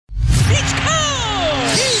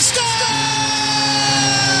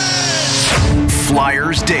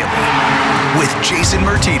Flyers Daily with Jason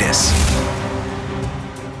Martinez.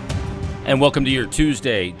 And welcome to your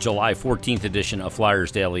Tuesday, July 14th edition of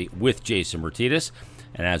Flyers Daily with Jason Martinez.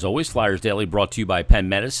 And as always, Flyers Daily brought to you by Penn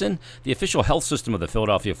Medicine, the official health system of the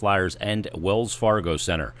Philadelphia Flyers and Wells Fargo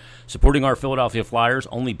Center. Supporting our Philadelphia Flyers,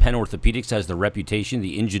 only Penn Orthopedics has the reputation,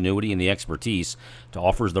 the ingenuity, and the expertise to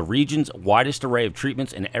offer the region's widest array of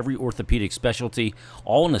treatments in every orthopedic specialty,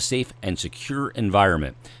 all in a safe and secure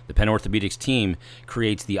environment. The Penn Orthopedics team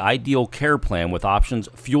creates the ideal care plan with options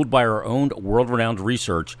fueled by our own world-renowned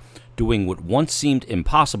research, doing what once seemed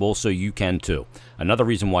impossible so you can too. Another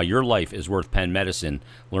reason why your life is worth Penn Medicine.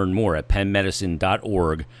 Learn more at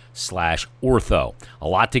pennmedicine.org/ortho. A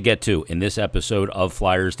lot to get to in this episode of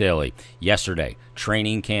Flyers Daily. Yesterday,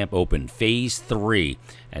 training camp opened, Phase 3,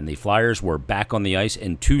 and the Flyers were back on the ice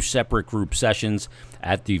in two separate group sessions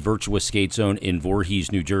at the Virtua Skate Zone in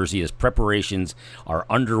Voorhees, New Jersey, as preparations are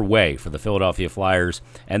underway for the Philadelphia Flyers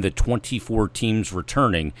and the 24 teams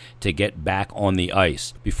returning to get back on the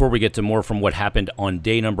ice. Before we get to more from what happened on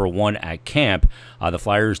day number 1 at camp, the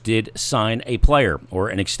Flyers did sign a player, or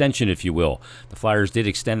an extension, if you will. The Flyers did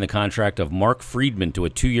extend the contract of Mark Friedman to a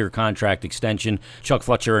 2-year contract extension, Chuck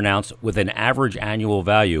Fletcher announced, with an average annual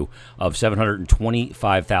value of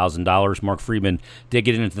 $725,000. Mark Friedman did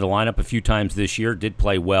get into the lineup a few times this year, did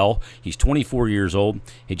play well. He's 24 years old.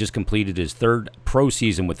 He just completed his third pro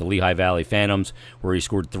season with the Lehigh Valley Phantoms, where he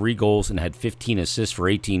scored 3 goals and had 15 assists for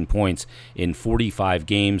 18 points in 45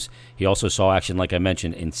 games. He also saw action, like I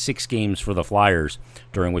mentioned, in 6 games for the Flyers,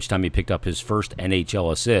 during which time he picked up his first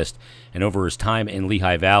NHL assist. And over his time in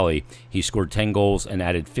Lehigh Valley, he scored 10 goals and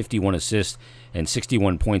added 51 assists and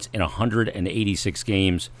 61 points in 186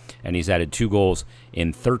 games, and he's added 2 goals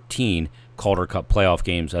in 13 Calder Cup playoff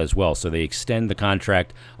games as well. So they extend the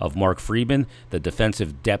contract of Mark Friedman. The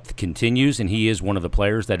defensive depth continues, and he is one of the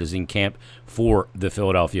players that is in camp for the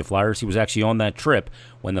Philadelphia Flyers. He was actually on that trip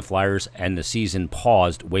when the Flyers and the season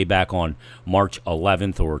paused way back on March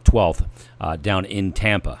 11th or 12th down in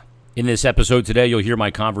Tampa. In this episode today, you'll hear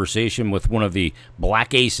my conversation with one of the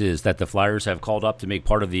Black Aces that the Flyers have called up to make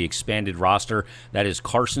part of the expanded roster. That is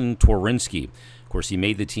Carsen Twarynski. Of course, he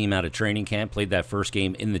made the team out of training camp, played that first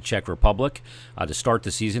game in the Czech Republic to start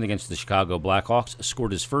the season against the Chicago Blackhawks,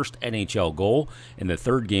 scored his first NHL goal in the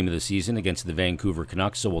third game of the season against the Vancouver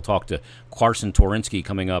Canucks. So we'll talk to Carsen Twarynski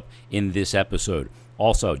coming up in this episode.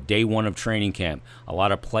 Also, day 1 of training camp, a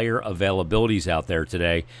lot of player availabilities out there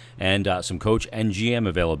today, and some coach and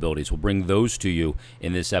GM availabilities. We'll bring those to you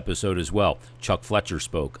in this episode as well. Chuck Fletcher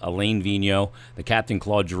spoke, Alain Vigneault, the captain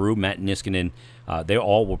Claude Giroux, Matt Niskanen. They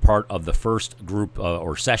all were part of the first group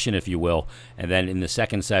or session, if you will. And then in the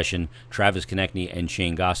second session, Travis Konecny and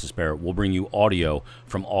Shane Gostisbehere will bring you audio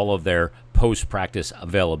from all of their post-practice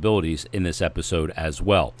availabilities in this episode as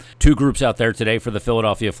well. 2 groups out there today for the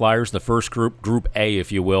Philadelphia Flyers. The first group, Group A,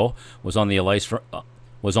 if you will, was on the ice from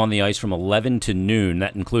 11 to noon.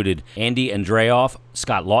 That included Andy Andreoff,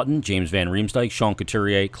 Scott Lawton, James Van Riemsdyk, Sean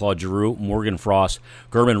Couturier, Claude Giroux, Morgan Frost,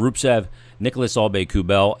 German Rupsev, Nicholas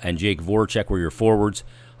Aube-Kubel, and Jake Voracek were your forwards.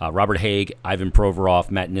 Robert Haig, Ivan Provorov,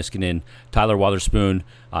 Matt Niskanen, Tyler Wotherspoon,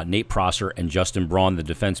 Nate Prosser, and Justin Braun, the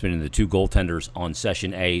defensemen, and the 2 goaltenders on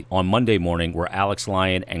Session A on Monday morning were Alex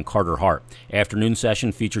Lyon and Carter Hart. Afternoon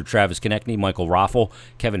session featured Travis Konecny, Michael Raffel,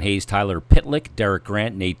 Kevin Hayes, Tyler Pitlick, Derek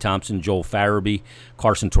Grant, Nate Thompson, Joel Farabee,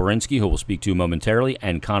 Carsen Twarynski, who we'll speak to momentarily,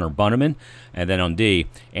 and Connor Bunneman. And then on D,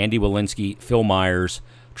 Andy Welinski, Phil Myers,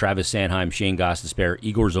 Travis Sanheim, Shane Gostisbehere,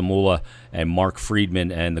 Igor Zamula, and Mark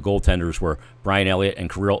Friedman, and the goaltenders were Brian Elliott and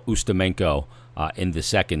Kirill Ustimenko in the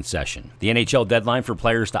second session. The NHL deadline for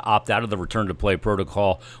players to opt out of the return-to-play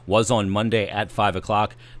protocol was on Monday at 5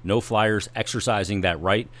 o'clock. No Flyers exercising that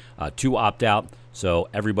right to opt out. So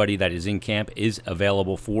everybody that is in camp is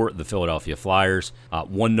available for the Philadelphia Flyers.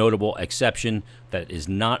 One notable exception that is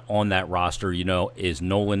not on that roster, is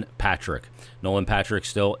Nolan Patrick. Nolan Patrick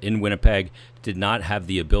still in Winnipeg, did not have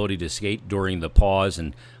the ability to skate during the pause,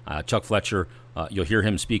 and Chuck Fletcher, you'll hear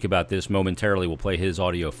him speak about this momentarily. We'll play his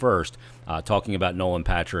audio first, talking about Nolan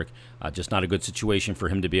Patrick. Just not a good situation for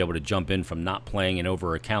him to be able to jump in from not playing in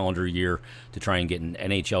over a calendar year to try and get in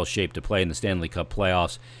NHL shape to play in the Stanley Cup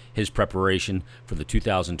playoffs. His preparation for the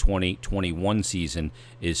 2020-21 season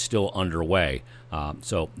is still underway.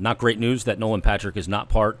 So not great news that Nolan Patrick is not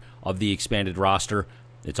part of the expanded roster.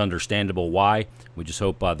 It's understandable why. We just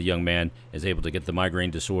hope the young man is able to get the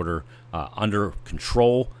migraine disorder under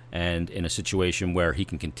control and in a situation where he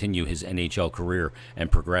can continue his NHL career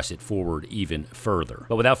and progress it forward even further.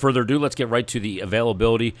 But without further ado, let's get right to the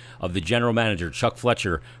availability of the general manager, Chuck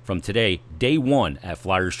Fletcher, from today, day 1 at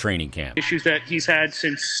Flyers training camp. Issues that he's had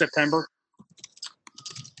since September.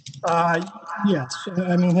 Uh, yes,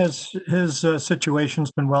 I mean his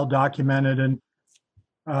situation's been well documented, and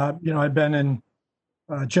I've been in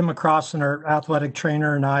Jim McCrossan, our athletic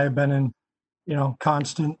trainer, and I have been in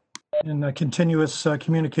constant and continuous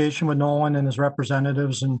communication with Nolan and his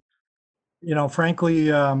representatives, and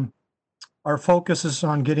frankly, our focus is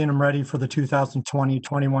on getting him ready for the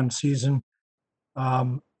 2020-21 season.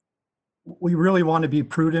 Um, we really want to be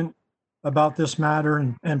prudent about this matter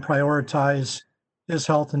and prioritize his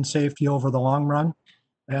health and safety over the long run.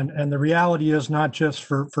 And the reality is not just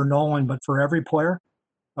for Nolan, but for every player.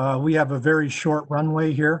 We have a very short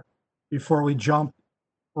runway here before we jump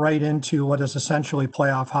right into what is essentially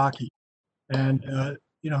playoff hockey. And,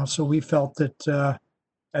 so we felt that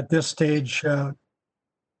at this stage,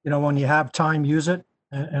 when you have time, use it,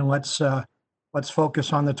 and let's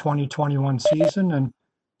focus on the 2021 season. And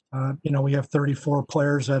we have 34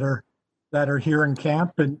 players that are here in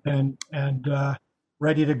camp and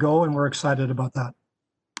ready to go, and we're excited about that.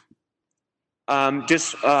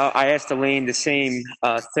 I asked Elaine the same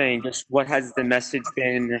thing. Just what has the message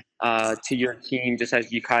been to your team, just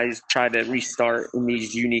as you guys try to restart in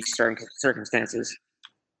these unique circumstances?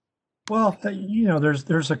 Well,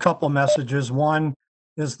 there's a couple messages. One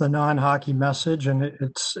is the non-hockey message, and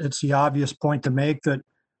it's the obvious point to make that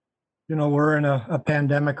we're in a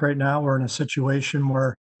pandemic right now. We're in a situation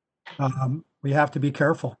where we have to be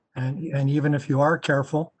careful, and even if you are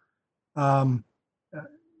careful, you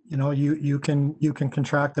can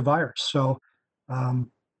contract the virus. So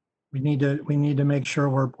we need to make sure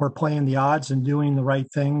we're playing the odds and doing the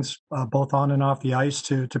right things both on and off the ice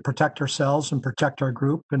to protect ourselves and protect our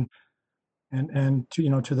group and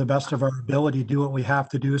to the best of our ability do what we have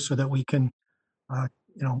to do so that we can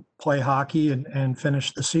play hockey and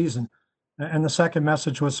finish the season. And the second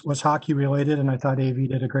message was hockey related, and I thought AV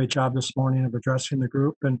did a great job this morning of addressing the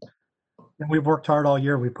group. And we've worked hard all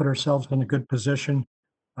year. We put ourselves in a good position.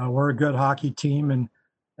 We're a good hockey team,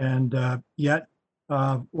 and yet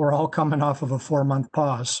we're all coming off of a 4-month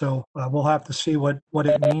pause. So we'll have to see what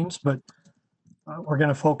it means, but we're going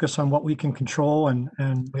to focus on what we can control, and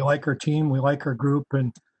we like our team, we like our group,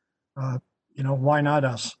 and why not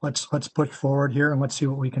us? Let's push forward here and let's see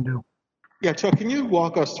what we can do. Yeah, Chuck, can you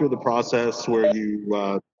walk us through the process where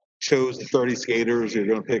you chose the 30 skaters you're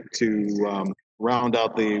going to pick to round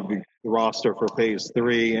out the roster for Phase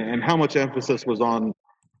 3, and how much emphasis was on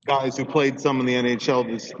guys who played some in the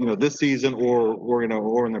NHL this season or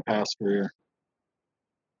in their past career?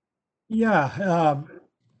 Yeah,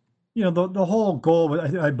 the whole goal,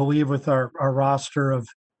 I believe, with our roster of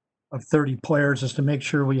 30 players is to make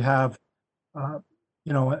sure we have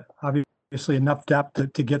obviously enough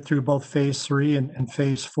depth to get through both Phase 3 and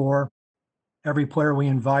Phase 4. Every player we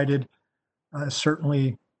invited is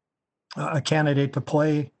certainly a candidate to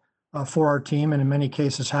play for our team, and in many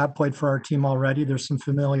cases have played for our team already. There's some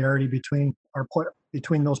familiarity between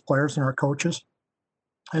those players and our coaches.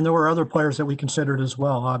 And there were other players that we considered as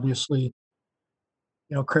well. Obviously,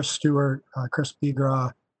 Chris Stewart, Chris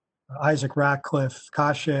Bigra, Isaac Ratcliffe,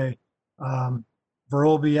 Kashe,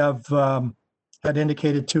 Vorobiev had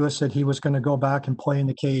indicated to us that he was going to go back and play in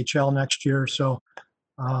the KHL next year. So,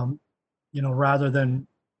 rather than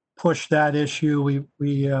push that issue, we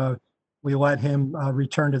let him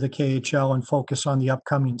return to the KHL and focus on the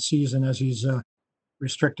upcoming season as he's a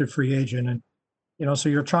restricted free agent. And so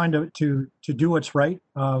you're trying to do what's right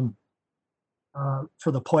for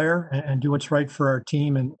the player and do what's right for our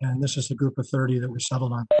team. And this is the group of 30 that we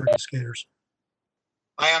settled on, 30 skaters.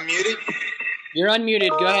 I am muted. You're unmuted.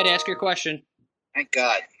 Go ahead, ask your question. Thank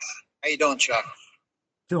God. How you doing, Chuck?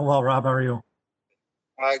 Doing well, Rob. How are you?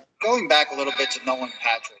 Going back a little bit to Nolan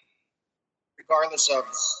Patrick, regardless of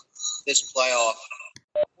this playoff,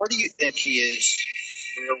 where do you think he is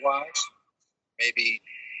career-wise? Maybe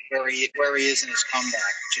where he is in his comeback,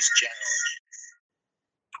 just generally.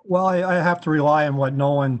 Well, I have to rely on what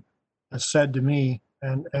Nolan has said to me,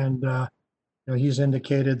 and he's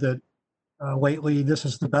indicated that lately this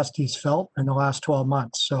is the best he's felt in the last 12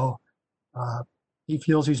 months. So he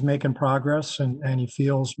feels he's making progress, and he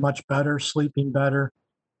feels much better, sleeping better,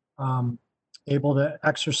 able to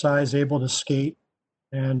exercise, able to skate,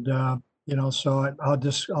 and so I'll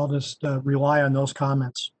just rely on those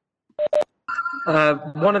comments.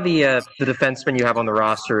 One of the defensemen you have on the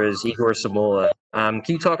roster is Igor Samola. Can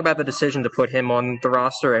you talk about the decision to put him on the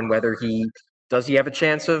roster and whether he have a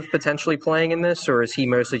chance of potentially playing in this, or is he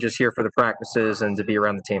mostly just here for the practices and to be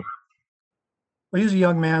around the team? Well, he's a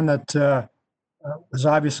young man that was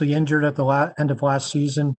obviously injured at the end of last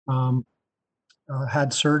season,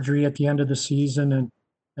 had surgery at the end of the season,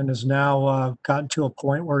 and has now gotten to a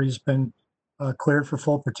point where he's been cleared for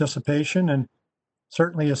full participation. And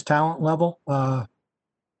certainly his talent level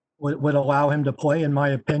would allow him to play, in my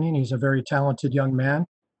opinion. He's a very talented young man.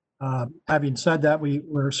 Having said that,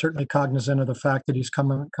 we're certainly cognizant of the fact that he's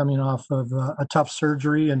coming off of a tough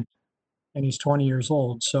surgery and he's 20 years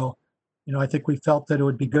old. So, I think we felt that it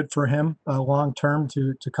would be good for him long term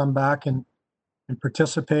to come back and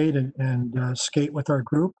participate and skate with our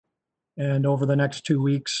group. And over the next 2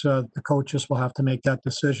 weeks, the coaches will have to make that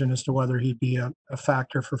decision as to whether he'd be a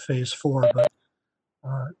factor for Phase 4. But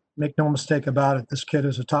make no mistake about it, this kid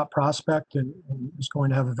is a top prospect and is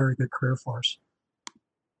going to have a very good career for us.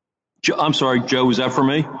 I'm sorry, Joe, was that for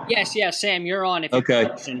me? Yes, Sam, you're on. Okay.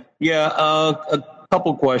 Yeah, a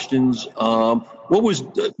couple questions. What was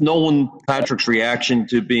Nolan Patrick's reaction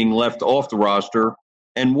to being left off the roster?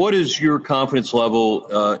 And what is your confidence level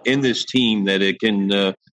in this team that it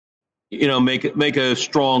can, make a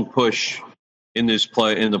strong push in the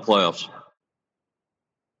playoffs?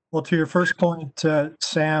 Well, to your first point,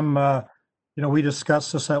 Sam, we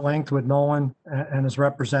discussed this at length with Nolan and his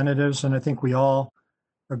representatives, and I think we all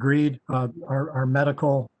agreed. Our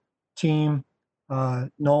medical team,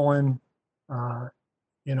 Nolan,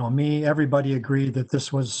 me, everybody agreed that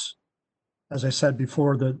this was, as I said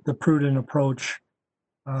before, the prudent approach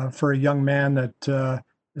for a young man that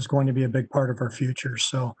is going to be a big part of our future.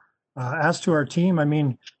 So as to our team,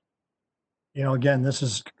 again, this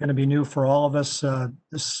is going to be new for all of us.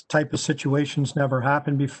 This type of situation's never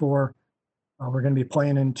happened before. We're going to be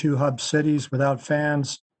playing in 2 hub cities without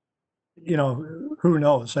fans. Who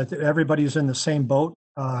knows? I think everybody's in the same boat.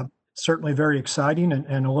 Certainly very exciting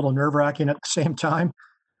and a little nerve-wracking at the same time.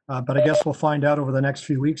 But I guess we'll find out over the next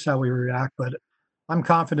few weeks how we react. But I'm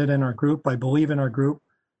confident in our group. I believe in our group.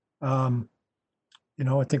 I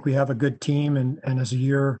think we have a good team. And as the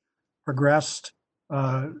year progressed,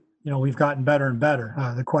 we've gotten better and better.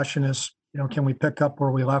 The question is, can we pick up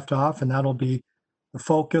where we left off? And that'll be the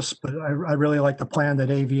focus. But I really like the plan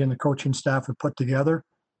that AV and the coaching staff have put together.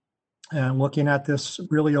 And looking at this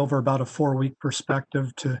really over about a 4-week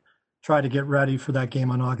perspective to try to get ready for that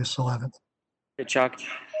game on August 11th. Hey, Chuck.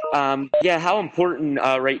 How important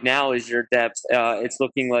right now is your depth? It's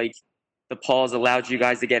looking like the pause allowed you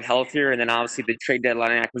guys to get healthier, and then obviously the trade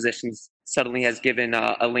deadline acquisitions suddenly has given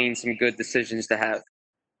Elaine some good decisions to have.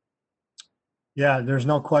 Yeah, there's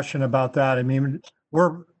no question about that.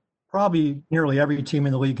 We're probably nearly every team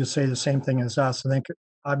in the league could say the same thing as us. I think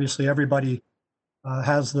obviously everybody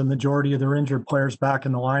has the majority of their injured players back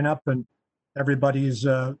in the lineup, and everybody's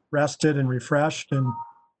rested and refreshed and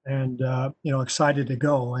excited to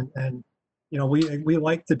go. And we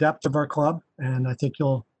like the depth of our club, and I think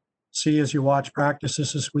you'll see as you watch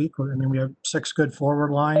practices this week. We have 6 good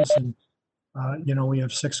forward lines, and we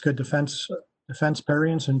have 6 good defense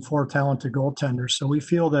pairings and 4 talented goaltenders. So we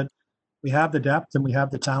feel that we have the depth and we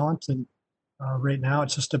have the talent, and right now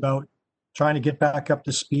it's just about trying to get back up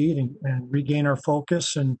to speed and regain our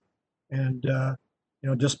focus and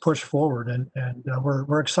just push forward. And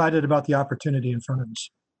we're excited about the opportunity in front of us.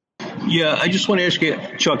 Yeah, I just want to ask you,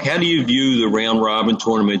 Chuck, how do you view the round robin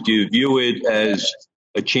tournament? Do you view it as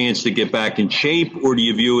a chance to get back in shape, or do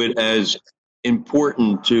you view it as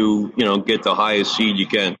important to, get the highest seed you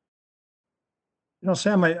can?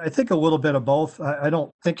 Sam, I think a little bit of both. I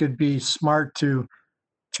don't think it'd be smart to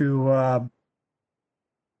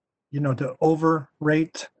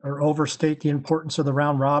overrate or overstate the importance of the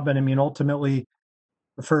round robin. Ultimately,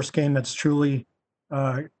 the first game that's truly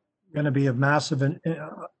going to be of massive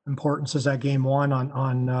importance is that game 1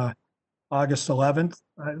 on August 11th.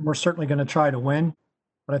 We're certainly going to try to win,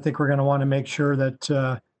 but I think we're going to want to make sure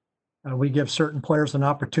that we give certain players an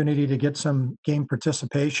opportunity to get some game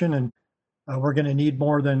participation, and we're going to need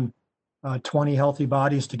more than 20 healthy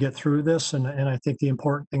bodies to get through this. And I think the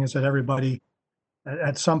important thing is that everybody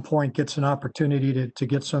at some point gets an opportunity to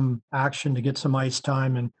get some action, to get some ice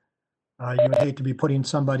time. And you would hate to be putting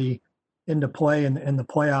somebody into play in the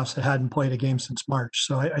playoffs that hadn't played a game since March.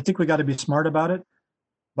 So I think we got to be smart about it.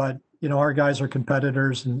 But, our guys are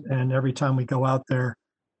competitors, and every time we go out there,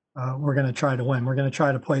 we're going to try to win. We're going to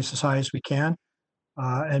try to place as high as we can.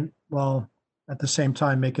 And at the same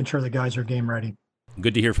time, making sure the guys are game ready.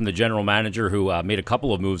 Good to hear from the general manager, who made a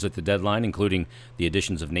couple of moves at the deadline, including the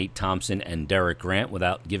additions of Nate Thompson and Derek Grant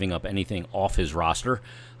without giving up anything off his roster.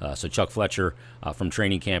 So Chuck Fletcher from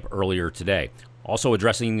training camp earlier today. Also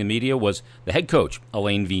addressing the media was the head coach,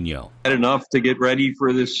 Alain Vigneault. Had enough to get ready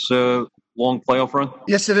for this long playoff run?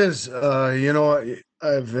 Yes, it is.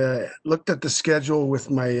 I've looked at the schedule with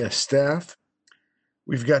my staff.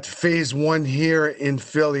 We've got phase 1 here in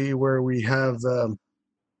Philly, where we have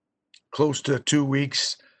close to 2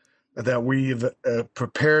 weeks that we've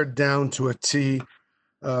prepared down to a T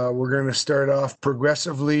We're going to start off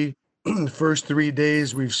progressively. First 3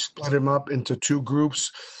 days, we've split them up into 2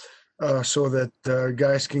 groups so that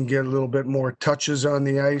guys can get a little bit more touches on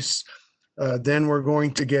the ice. Then we're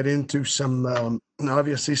going to get into some,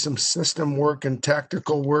 obviously, some system work and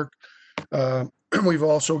tactical work. We've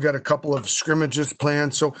also got a couple of scrimmages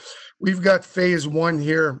planned. So we've got phase 1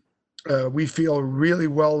 here. We feel really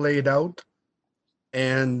well laid out.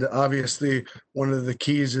 And obviously, one of the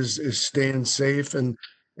keys is staying safe and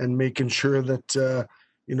making sure that,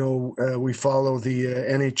 we follow the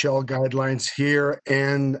NHL guidelines here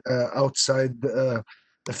and outside the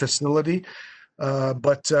facility.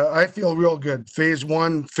 But I feel real good. Phase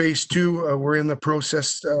 1, phase 2, we're in the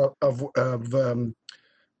process of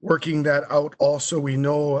working that out. Also, we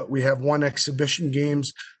know we have 1 exhibition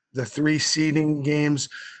games, the 3 seeding games,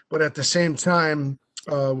 but at the same time,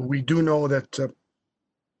 we do know that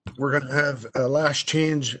we're going to have a last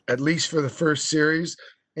change at least for the first series,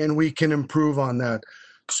 and we can improve on that.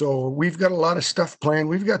 So we've got a lot of stuff planned.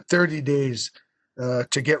 We've got 30 days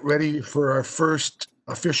to get ready for our first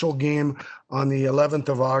official game on the 11th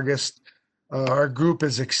of August. Our group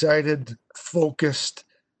is excited, focused,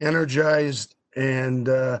 energized, and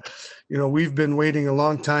we've been waiting a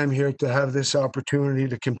long time here to have this opportunity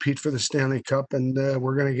to compete for the Stanley Cup, and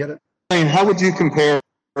we're going to get it. How would you compare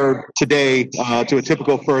today to a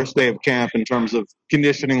typical first day of camp in terms of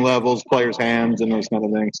conditioning levels, players' hands, and those kind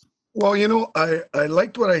of things? Well, I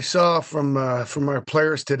liked what I saw from our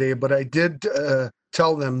players today, but I did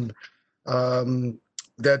tell them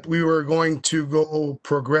that we were going to go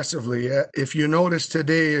progressively. If you notice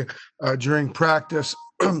today during practice,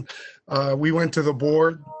 we went to the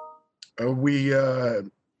board. We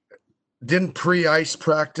didn't pre-ice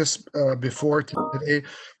practice before today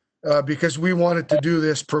because we wanted to do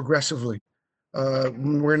this progressively.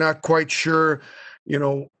 We're not quite sure,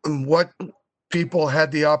 what people had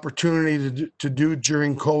the opportunity to do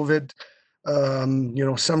during COVID.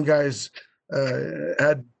 Some guys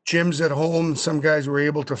had gyms at home. Some guys were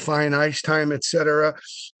able to find ice time, etc.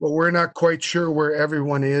 But we're not quite sure where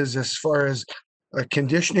everyone is as far as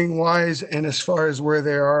conditioning wise and as far as where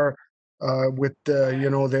they are with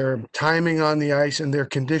their timing on the ice and their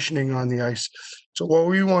conditioning on the ice. So what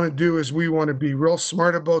we want to do is we want to be real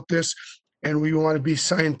smart about this, and we want to be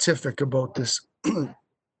scientific about this.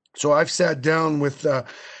 So I've sat down with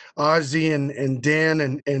Ozzy and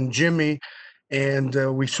Dan and Jimmy, and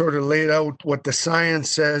we sort of laid out what the science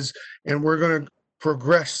says, and we're going to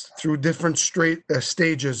progress through different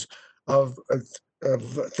stages of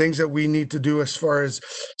things that we need to do as far as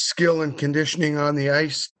skill and conditioning on the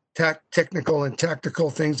ice, technical and tactical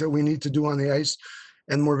things that we need to do on the ice,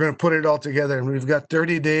 and we're going to put it all together. And we've got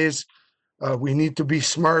 30 days. We need to be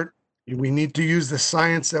smart. We need to use the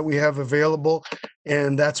science that we have available,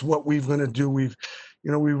 and that's what we're going to do. We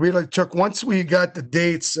really took, once we got the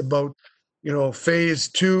dates about, phase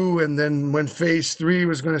 2, and then when phase 3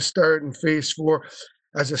 was going to start and phase 4,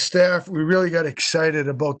 as a staff, we really got excited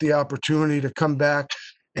about the opportunity to come back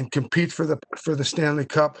and compete for the Stanley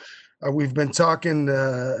Cup. We've been talking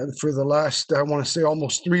for the last, I want to say,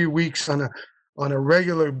 almost 3 weeks on a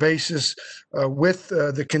regular basis with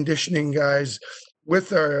the conditioning guys,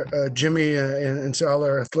 with our Jimmy and Sal,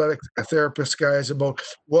 our athletic therapist guys, about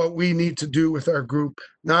what we need to do with our group,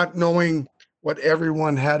 not knowing what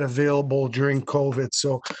everyone had available during COVID.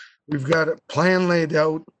 So we've got a plan laid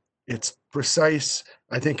out. It's precise.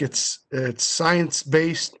 I think it's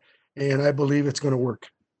science-based, and I believe it's going to work.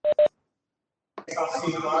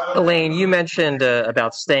 Elaine, you mentioned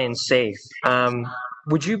about staying safe.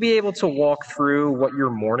 Would you be able to walk through what your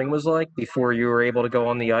morning was like before you were able to go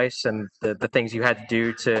on the ice and the things you had to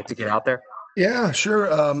do to get out there? Yeah, sure.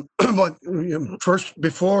 But first,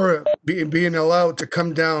 before being allowed to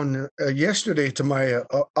come down yesterday to my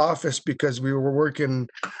office, because we were working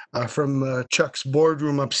from Chuck's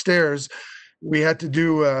boardroom upstairs, we had to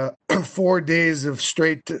do 4 days of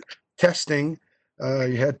straight testing.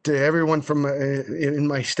 You had to, everyone from in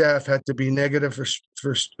my staff had to be negative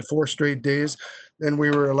for 4 straight days. Then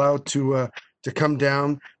we were allowed to come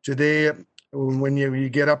down. Today, when you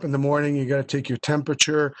get up in the morning, you got to take your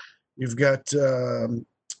temperature. You've got a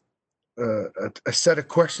set of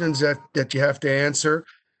questions that you have to answer.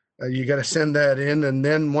 You got to send that in, and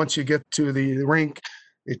then once you get to the rink,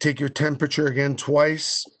 you take your temperature again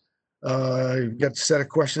twice. You've got a set of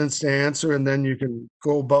questions to answer, and then you can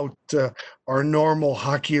go about our normal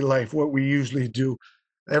hockey life, what we usually do.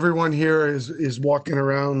 Everyone here is walking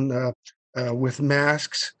around with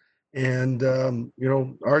masks, and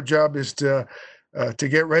our job is to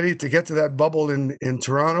get ready to get to that bubble in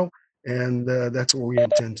Toronto, and that's what we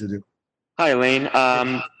intend to do. Hi, Elaine.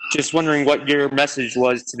 Just wondering what your message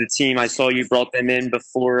was to the team. I saw you brought them in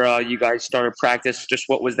before you guys started practice. Just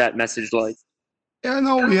what was that message like? Yeah,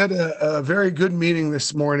 no, we had a very good meeting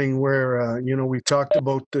this morning where, we talked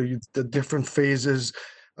about the different phases.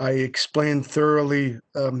 I explained thoroughly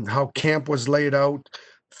how camp was laid out.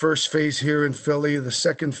 First phase here in Philly, the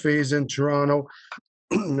second phase in Toronto.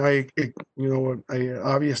 I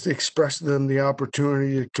obviously expressed to them the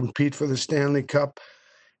opportunity to compete for the Stanley Cup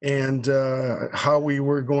and how we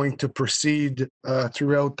were going to proceed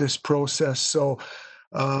throughout this process. So,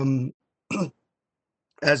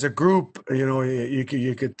 as a group,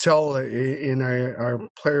 you could tell in our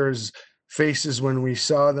players' faces when we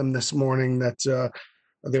saw them this morning that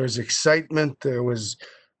there was excitement, there was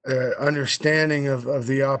understanding of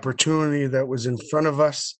the opportunity that was in front of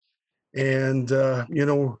us, and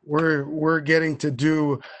we're getting to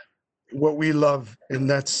do what we love, and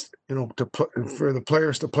that's for the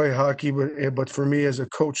players to play hockey, but for me as a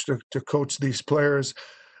coach to coach these players.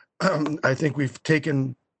 I think we've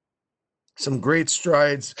taken some great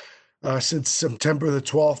strides since September the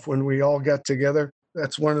 12th when we all got together.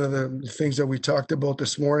 That's one of the things that we talked about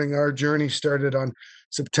this morning. Our journey started on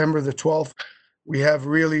September the 12th. We have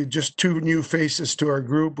really just two new faces to our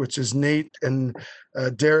group, which is Nate and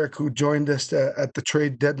Derek, who joined us at the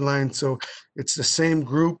trade deadline. So it's the same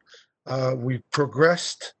group. We've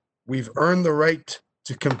progressed. We've earned the right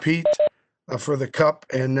to compete for the cup,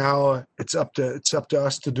 and now it's up to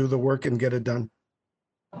us to do the work and get it done.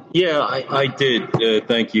 Yeah, I did.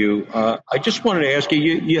 Thank you. I just wanted to ask you,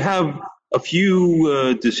 you have a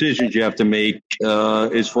few decisions you have to make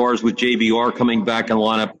as far as with JVR coming back in the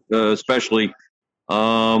lineup, especially.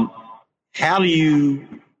 What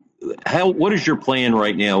is your plan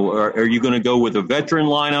right now? Are you going to go with a veteran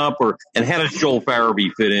lineup, and how does Joel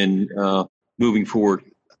Farabee fit in moving forward?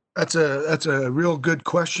 That's a real good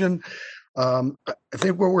question. I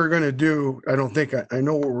think what we're going to do, I don't think I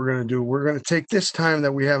know what we're going to do. We're going to take this time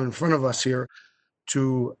that we have in front of us here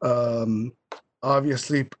to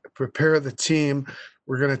obviously prepare the team.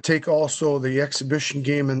 We're going to take also the exhibition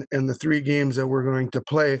game and the 3 games that we're going to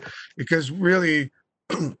play, because really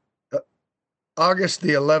August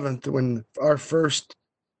the 11th, when our first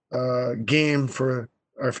game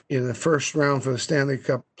in the first round for the Stanley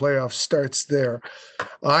Cup playoffs starts there,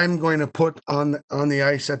 I'm going to put on the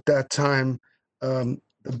ice at that time the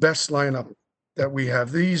best lineup that we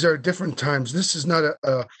have. These are different times. This is not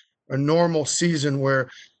a normal season where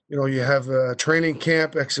you have a training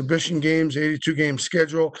camp, exhibition games, 82-game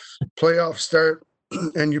schedule, playoff start,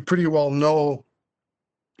 and you pretty well know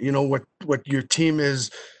what your team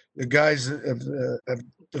is. The guys have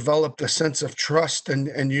developed a sense of trust, and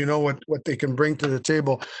what they can bring to the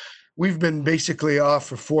table. We've been basically off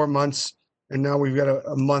for 4 months, and now we've got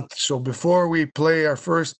a month. So before we play our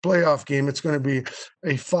first playoff game, it's going to be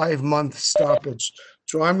a 5-month stoppage.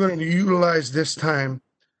 So I'm going to utilize this time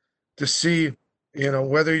to see,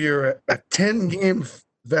 whether you're a 10-game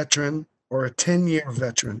veteran or a 10-year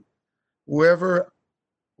veteran, whoever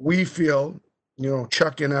we feel,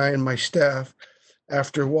 Chuck and I and my staff,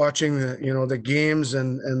 after watching the games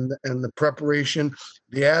and the preparation,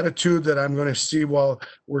 the attitude that I'm going to see while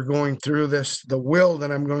we're going through this, the will that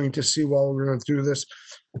I'm going to see while we're going through this,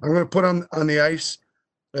 I'm going to put on the ice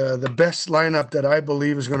the best lineup that I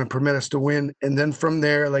believe is going to permit us to win. And then from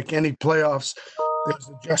there, like any playoffs, there's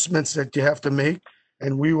adjustments that you have to make,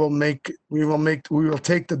 and we will take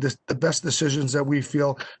the best decisions that we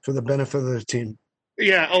feel for the benefit of the team.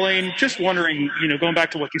 Yeah, Elaine, just wondering, going back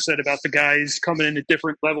to what you said about the guys coming in at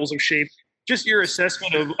different levels of shape, just your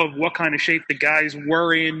assessment of what kind of shape the guys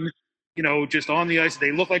were in, just on the ice.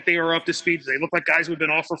 They look like they are up to speed. They look like guys who have been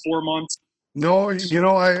off for 4 months. No, it's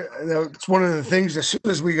one of the things, as soon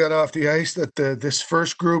as we got off the ice, that this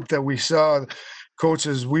first group that we saw,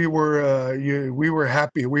 coaches, we were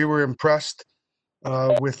happy. We were impressed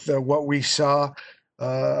with what we saw.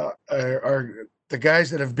 The guys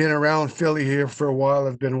that have been around Philly here for a while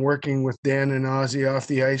have been working with Dan and Ozzy off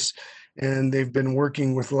the ice, and they've been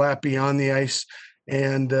working with Lappy on the ice.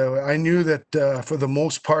 And I knew that for the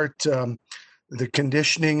most part, the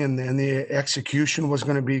conditioning and the execution was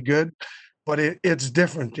going to be good. But it's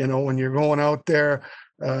different, when you're going out there,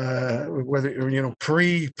 whether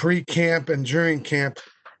pre-camp and during camp,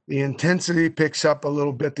 the intensity picks up a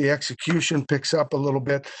little bit, the execution picks up a little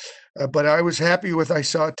bit. But I was happy with what I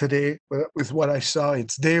saw today. With what I saw,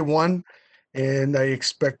 it's day 1, and I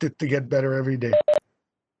expect it to get better every day.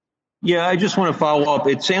 Yeah, I just want to follow up.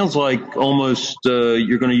 It sounds like almost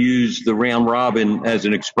you're going to use the round robin as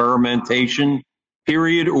an experimentation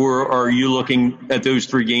period, or are you looking at those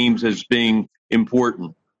 3 games as being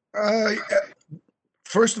important?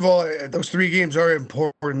 first of all, those 3 games are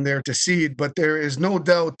important there to seed, but there is no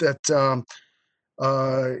doubt that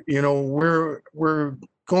we're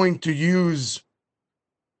going to use.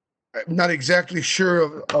 I'm not exactly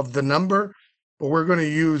sure of the number, but we're going to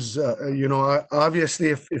use. Obviously,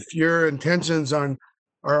 if your intentions are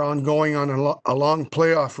on going on a long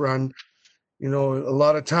playoff run, a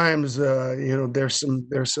lot of times, there's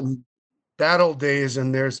some battle days,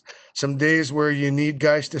 and there's some days where you need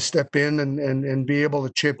guys to step in and be able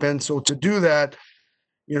to chip in. So to do that,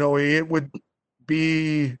 it would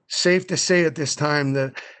be safe to say at this time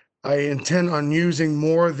that I intend on using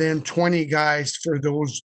more than 20 guys for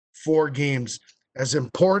those 4 games. As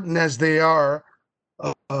important as they are,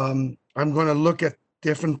 I'm going to look at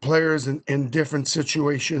different players in different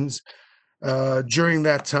situations during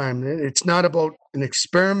that time. It's not about an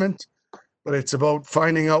experiment, but it's about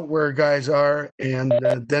finding out where guys are and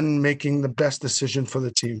then making the best decision for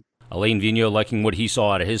the team. Alain Vigneault liking what he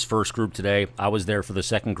saw out of his first group today. I was there for the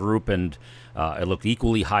second group, and it looked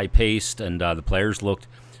equally high-paced, and the players looked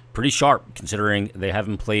pretty sharp, considering they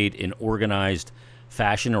haven't played in organized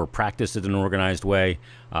fashion or practiced in an organized way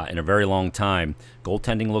in a very long time.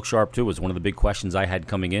 Goaltending looked sharp, too. It was one of the big questions I had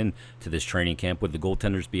coming in to this training camp. Would the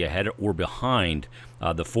goaltenders be ahead or behind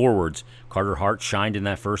the forwards? Carter Hart shined in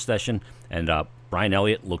that first session, and Brian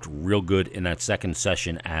Elliott looked real good in that second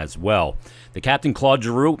session as well. The captain, Claude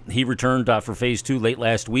Giroux, he returned for Phase 2 late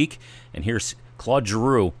last week, and here's Claude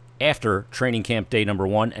Giroux after training camp day number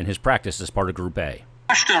 1 and his practice as part of Group A.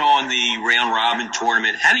 Question on the round robin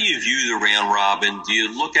tournament. How do you view the round robin? Do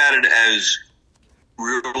you look at it as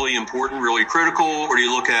really important, really critical, or do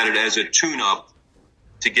you look at it as a tune-up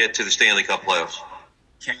to get to the Stanley Cup playoffs?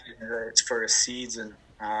 It's for seeds, and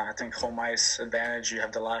I think home ice advantage. You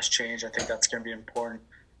have the last change. I think that's going to be important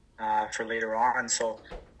for later on. So,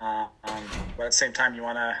 but at the same time, you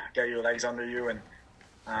want to get your legs under you, and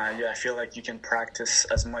I feel like you can practice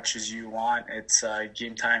as much as you want. It's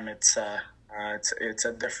game time. It's a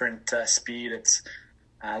different speed. It's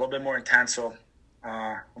a little bit more intense. So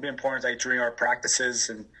it'll be important, like during our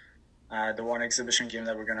practices and the one exhibition game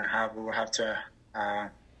that we're gonna have. We will have to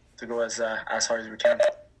go as hard as we can.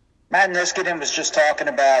 Matt Niskanen was just talking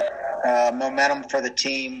about momentum for the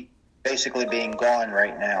team basically being gone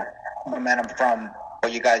right now. Momentum from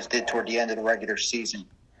what you guys did toward the end of the regular season.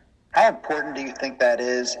 How important do you think that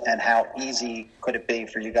is, and how easy could it be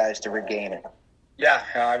for you guys to regain it? Yeah,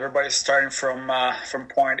 everybody's starting from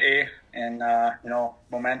point A, and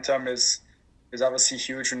momentum is obviously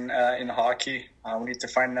huge in hockey. We need to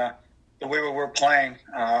find the way we're playing.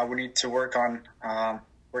 We need to work on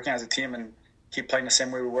working as a team and keep playing the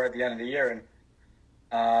same way we were at the end of the year. And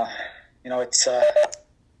it's a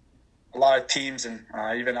lot of teams, and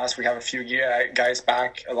even us, we have a few guys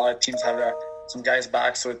back. A lot of teams have some guys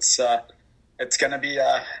back, so it's going to be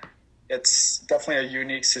it's definitely a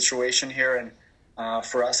unique situation here, and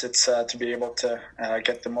for us, it's to be able to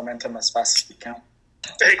get the momentum as fast as we can.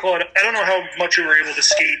 Hey, Claude, I don't know how much you were able to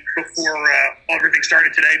skate before everything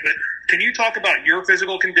started today, but can you talk about your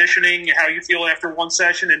physical conditioning, how you feel after one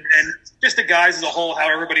session, and just the guys as a whole,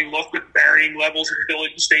 how everybody looked with varying levels of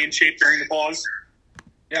ability to stay in shape during the pause?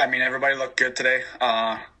 Yeah, I mean, everybody looked good today.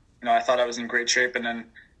 I thought I was in great shape, and then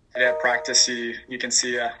today at practice, you can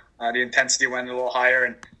see the intensity went a little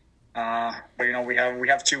higher, but we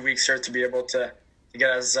have 2 weeks here to be able to get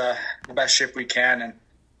us the best shape we can, and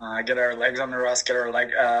get our legs under us, get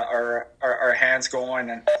our hands going,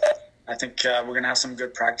 and I think we're gonna have some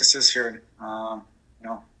good practices here. And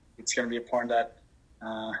it's gonna be important that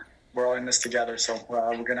we're all in this together. So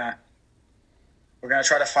we're gonna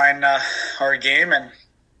try to find our game, and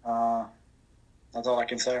that's all I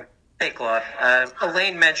can say. Hey, Claude.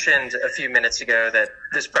 Alain mentioned a few minutes ago that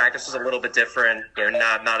this practice was a little bit different.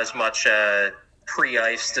 Not as much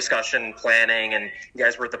pre-ice discussion, planning, and you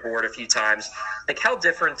guys were at the board a few times. Like, how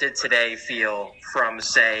different did today feel from,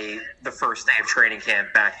 say, the first day of training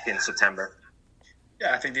camp back in September?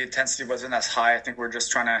 Yeah, I think the intensity wasn't as high. I think we're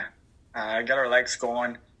just trying to get our legs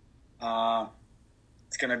going.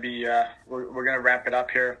 It's going to be we're going to ramp it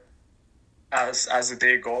up here as the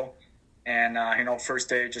day go. And, first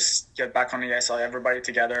day, just get back on the ice, everybody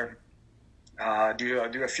together, do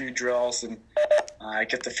a few drills, and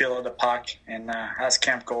get the feel of the puck. And as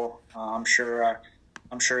camp go, I'm sure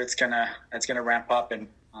it's gonna ramp up. And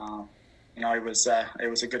it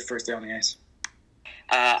was a good first day on the ice.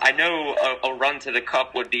 I know a run to the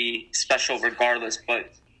Cup would be special regardless,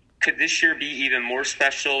 but could this year be even more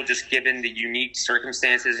special, just given the unique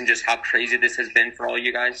circumstances and just how crazy this has been for all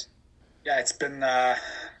you guys? Yeah, it's been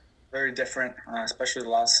very different, especially the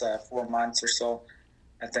last 4 months or so.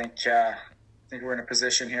 I think we're in a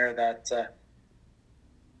position here that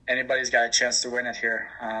anybody's got a chance to win it here.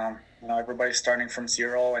 Everybody's starting from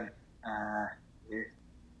zero, and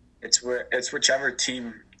it's whichever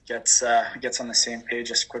team gets on the same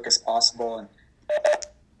page as quick as possible. And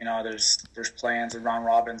there's plans and round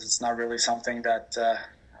robins. It's not really something that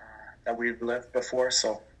we've lived before.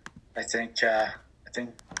 So I think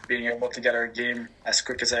being able to get our game as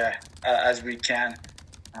quick as we can,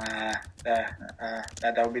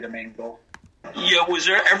 that would be the main goal. Yeah, was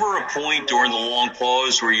there ever a point during the long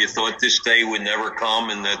pause where you thought this day would never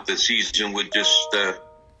come and that the season would just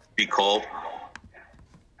be called?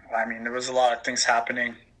 I mean, there was a lot of things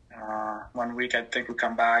happening. 1 week I think we'd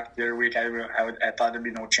come back. The other week I thought there'd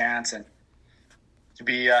be no chance. And to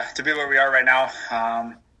be where we are right now,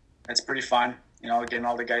 it's pretty fun. Getting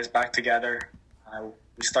all the guys back together.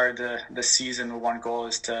 We started the season with one goal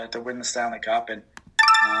is to win the Stanley Cup, and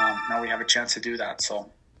now we have a chance to do that.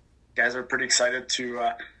 So guys are pretty excited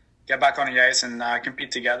to get back on the ice and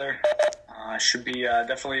compete together. Should be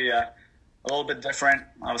definitely a little bit different.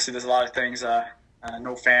 Obviously, there's a lot of things,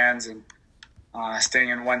 no fans and staying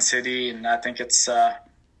in one city, and I think it's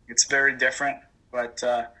very different. But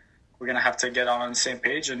we're gonna have to get on the same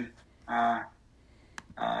page and try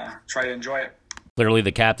to enjoy it. Clearly,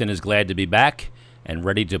 the captain is glad to be back and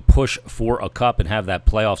ready to push for a cup and have that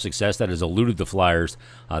playoff success that has eluded the Flyers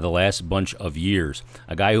the last bunch of years.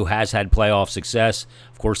 A guy who has had playoff success,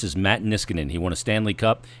 of course, is Matt Niskanen. He won a Stanley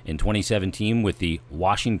Cup in 2017 with the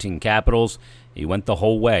Washington Capitals. He went the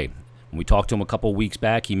whole way. When we talked to him a couple weeks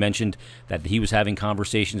back, he mentioned that he was having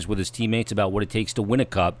conversations with his teammates about what it takes to win a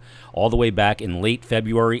cup all the way back in late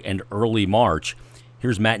February and early March.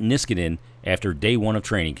 Here's Matt Niskanen after day one of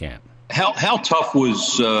training camp. How tough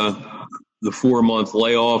was the 4-month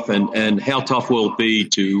layoff, and how tough will it be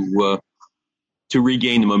to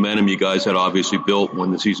regain the momentum you guys had obviously built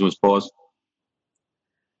when the season was paused?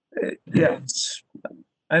 Yeah,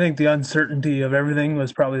 I think the uncertainty of everything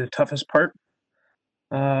was probably the toughest part.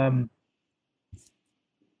 A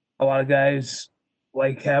lot of guys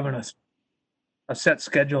like having a set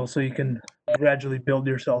schedule so you can gradually build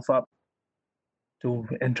yourself up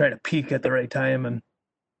and try to peak at the right time, and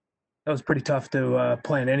that was pretty tough to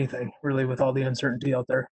plan anything, really, with all the uncertainty out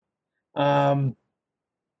there.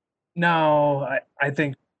 Now, I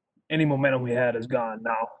think any momentum we had is gone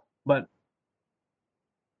now. But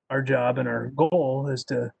our job and our goal is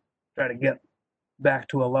to try to get back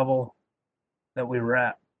to a level that we were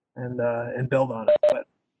at and build on it. But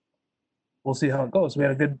we'll see how it goes. We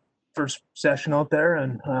had a good first session out there,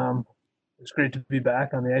 and it's great to be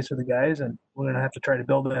back on the ice with the guys. And we're going to have to try to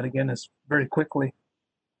build that again very quickly,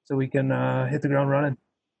 so we can hit the ground running.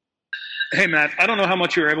 Hey, Matt, I don't know how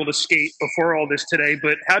much you were able to skate before all this today,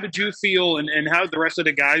 but how did you feel and how did the rest of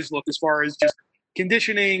the guys look as far as just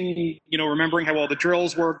conditioning, remembering how all the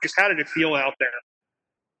drills work? Just how did it feel out there?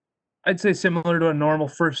 I'd say similar to a normal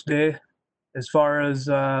first day as far as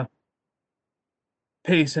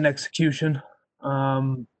pace and execution.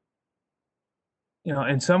 In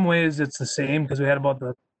some ways it's the same because we had about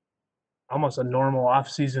almost a normal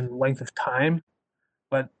off-season length of time.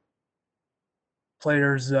 But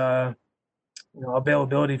players,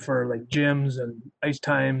 availability for like gyms and ice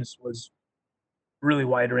times was really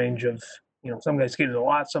wide range of, some guys skated a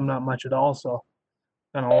lot, some not much at all. So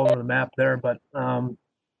kind of all over the map there. But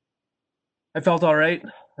I felt all right.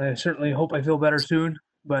 I certainly hope I feel better soon.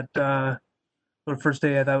 But for the first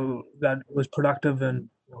day, I thought that was productive, and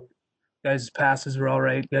guys' passes were all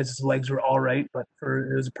right. Guys' legs were all right. But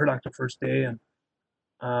it was a productive first day, and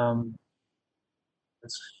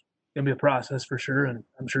it's going to be a process for sure, and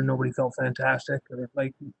I'm sure nobody felt fantastic or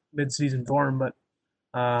like mid-season form, but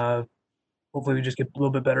hopefully we just get a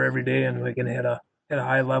little bit better every day and we can hit a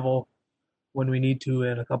high level when we need to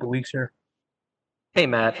in a couple of weeks here. Hey,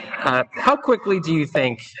 Matt, how quickly do you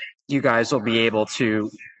think you guys will be able to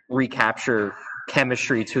recapture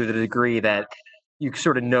chemistry to the degree that you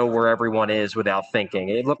sort of know where everyone is without thinking?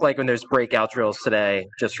 It looked like when there's breakout drills today,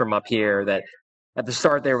 just from up here, that at the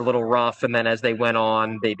start they were a little rough, and then as they went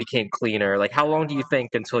on, they became cleaner. Like, how long do you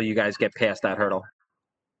think until you guys get past that hurdle?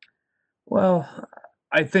 Well,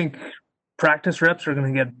 I think practice reps are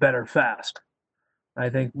going to get better fast. I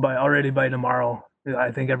think already by tomorrow,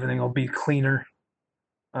 I think everything will be cleaner.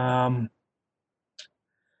 Now,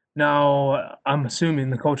 I'm assuming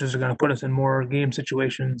the coaches are going to put us in more game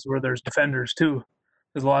situations where there's defenders too,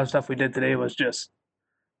 because a lot of stuff we did today was just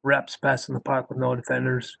reps passing the puck with no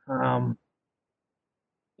defenders.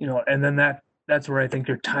 And then that's where I think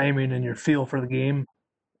your timing and your feel for the game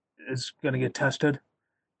is going to get tested,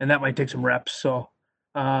 and that might take some reps. So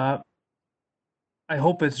I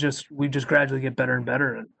hope we just gradually get better and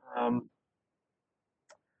better.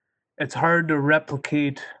 it's hard to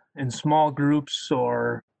replicate in small groups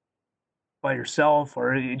or by yourself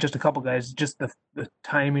or just a couple guys, just the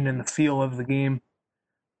timing and the feel of the game.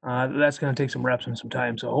 That's going to take some reps and some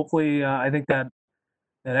time. So hopefully, I think that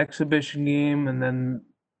exhibition game and then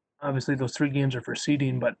obviously those 3 games are for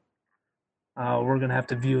seeding, but we're going to have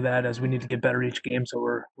to view that as we need to get better each game. So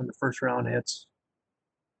when the first round hits,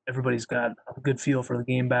 everybody's got a good feel for the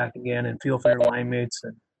game back again and feel for your line mates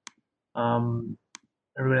and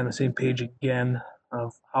everybody on the same page again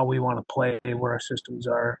of how we want to play, where our systems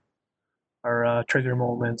are, our trigger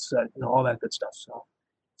moments, all that good stuff. So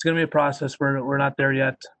it's going to be a process. We're not there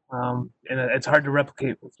yet, and it's hard to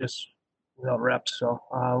replicate without reps. So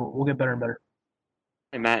we'll get better and better.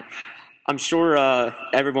 Hey, Matt. I'm sure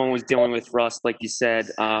everyone was dealing with rust, like you said,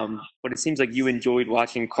 but it seems like you enjoyed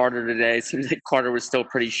watching Carter today. It seems like Carter was still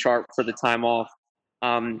pretty sharp for the time off.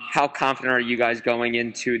 How confident are you guys going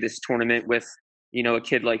into this tournament with, a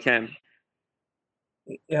kid like him?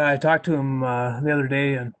 Yeah, I talked to him the other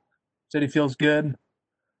day and said he feels good.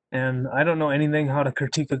 And I don't know anything how to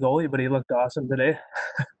critique a goalie, but he looked awesome today.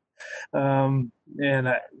 And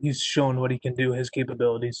he's shown what he can do, his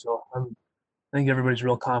capabilities. So I think everybody's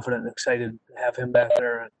real confident and excited to have him back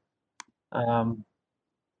there.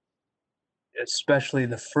 Especially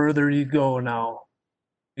the further you go now,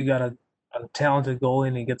 you got a talented goalie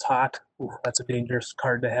and he gets hot. Ooh, that's a dangerous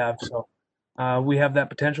card to have. So we have that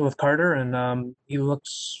potential with Carter, and he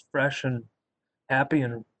looks fresh and happy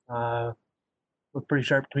and looked pretty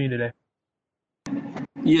sharp to me today.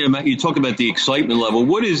 Yeah, Matt, you talk about the excitement level.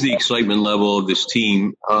 What is the excitement level of this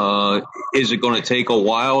team? Is it going to take a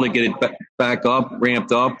while to get it back up,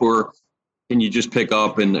 ramped up, or can you just pick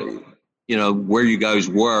up and, where you guys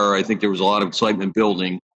were? I think there was a lot of excitement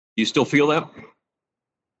building. Do you still feel that?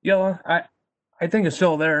 Yeah, I think it's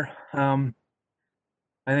still there. I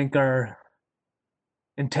think our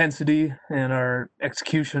intensity and our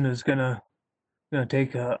execution is gonna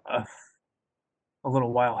take a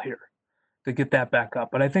little while here to get that back up.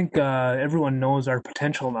 But I think everyone knows our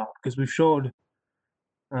potential now because we've showed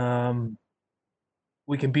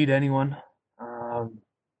we can beat anyone.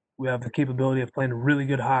 We have the capability of playing really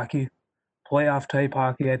good hockey, playoff type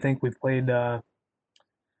hockey. I think we've played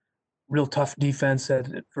real tough defense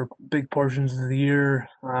for big portions of the year.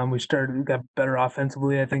 We got better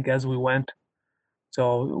offensively, I think, as we went.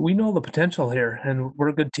 So we know the potential here, and we're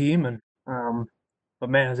a good team. And but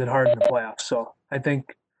man, is it hard in the playoffs. So I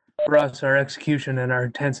think for us, our execution and our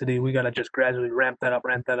intensity, we got to just gradually ramp that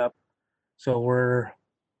up. So we're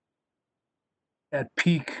at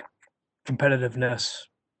peak competitiveness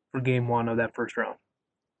for game 1 of that first round.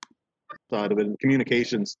 Side of it, and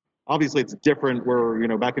communications. Obviously, it's different.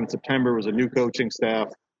 Where back in September was a new coaching staff.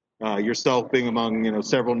 Yourself being among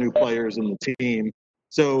several new players in the team.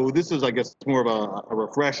 So this is, I guess, more of a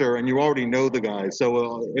refresher, and you already know the guys.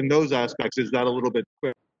 So in those aspects, is that a little bit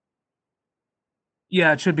quick?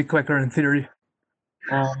 Yeah, it should be quicker in theory.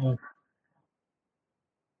 There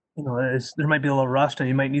might be a little rust, and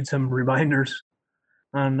you might need some reminders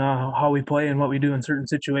on how we play and what we do in certain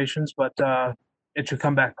situations, but it should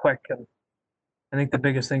come back quick. And I think the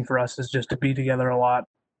biggest thing for us is just to be together a lot,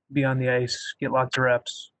 be on the ice, get lots of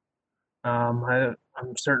reps.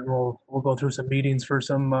 I'm certain we'll go through some meetings for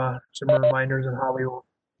some reminders on how we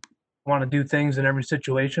want to do things in every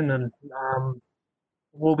situation, and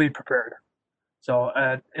we'll be prepared. So,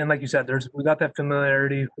 and like you said, we got that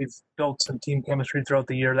familiarity. We've built some team chemistry throughout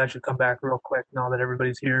the year. That should come back real quick now that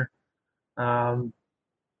everybody's here. Guys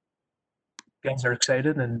are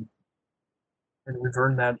excited, and we've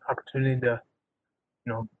earned that opportunity to,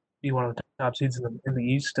 be one of the top seeds in the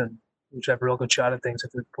East, and we should have a real good shot at things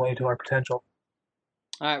if we play to our potential.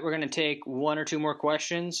 All right, we're going to take 1 or 2 more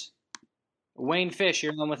questions. Wayne Fish,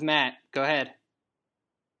 you're on with Matt. Go ahead.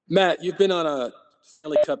 Matt, you've been on a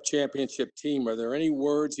Stanley Cup championship team. Are there any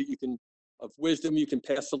words that of wisdom you can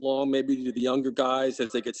pass along maybe to the younger guys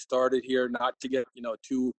as they get started here, not to get,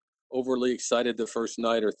 too overly excited the first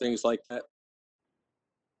night or things like that?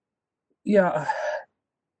 Yeah,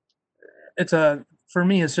 for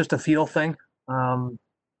me, it's just a feel thing. I'm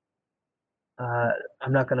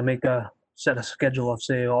not going to set a schedule of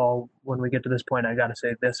say, when we get to this point, I got to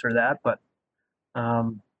say this or that, but a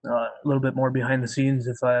little bit more behind the scenes.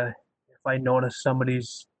 If I notice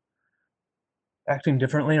somebody's acting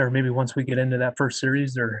differently, or maybe once we get into that first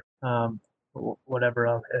series or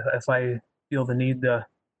whatever, if I feel the need to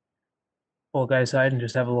pull a guy aside and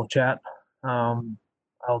just have a little chat,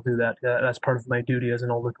 I'll do that. That's part of my duty as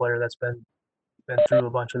an older player that's been through a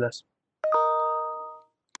bunch of this.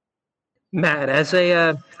 Matt, as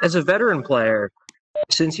a veteran player,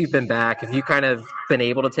 Since you've been back, have you kind of been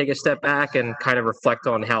able to take a step back and kind of reflect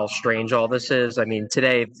on how strange all this is? I mean,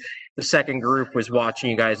 today the second group was watching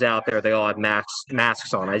you guys out there. They all had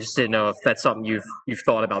masks on. I just didn't know if that's something you've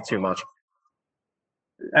thought about too much.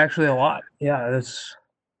 Actually, a lot. Yeah,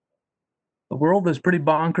 the world is pretty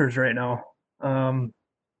bonkers right now.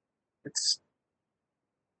 It's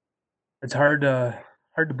hard to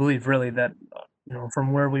believe, really, that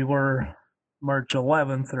from where we were March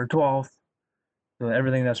 11th or 12th to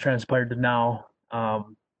everything that's transpired to now,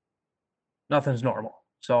 nothing's normal.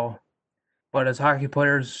 So, but as hockey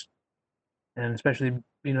players, and especially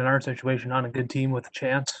being in our situation on a good team with a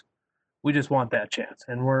chance, we just want that chance,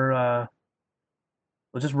 and we'll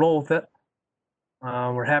just roll with it.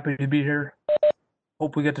 We're happy to be here.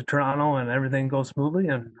 Hope we get to Toronto and everything goes smoothly,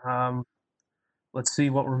 and let's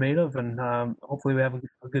see what we're made of, and hopefully we have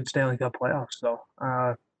a good Stanley Cup playoffs. So,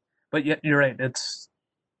 but yeah, you're right.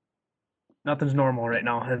 Nothing's normal right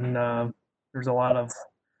now, and there's a lot of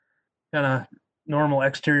kind of normal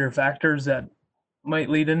exterior factors that might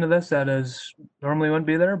lead into this that is normally wouldn't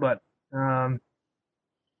be there, but we'll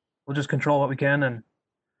just control what we can and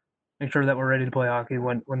make sure that we're ready to play hockey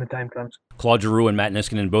when the time comes. Claude Giroux and Matt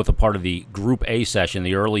Niskanen both a part of the Group A session,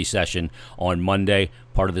 the early session on Monday.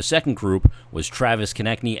 Part of the second group was Travis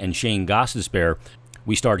Konecny and Shane Gostisbehere.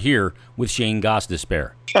 We start here with Shane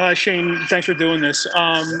Gostisbehere. Shane, thanks for doing this.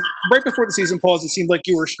 Right before the season paused, it seemed like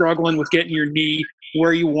you were struggling with getting your knee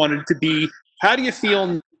where you wanted it to be. How do you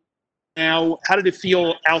feel now? How did it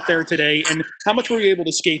feel out there today? And how much were you able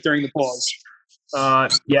to skate during the pause? I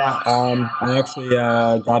actually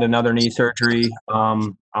got another knee surgery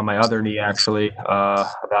on my other knee, actually,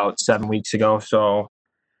 about 7 weeks ago. So,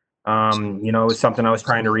 it was something I was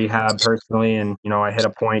trying to rehab personally, and, I hit a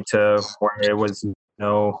point to where it was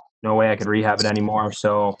no way I could rehab it anymore.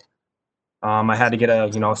 So, I had to get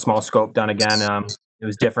a, small scope done again. It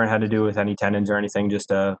was different, had to do with any tendons or anything,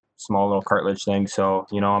 just a small little cartilage thing. So,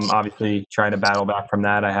 I'm obviously trying to battle back from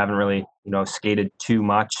that. I haven't really, skated too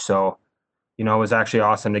much. So, it was actually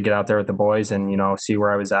awesome to get out there with the boys and, see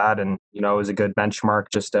where I was at. And, it was a good benchmark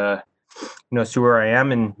just to, see where I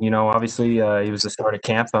am. And, obviously it was the start of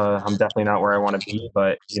camp. I'm definitely not where I want to be,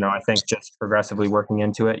 but, I think just progressively working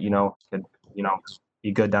into it, could,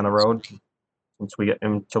 be good down the road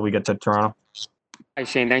until we get to Toronto. Hi,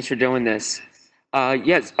 Shane. Thanks for doing this.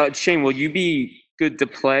 Yes, Shane, will you be good to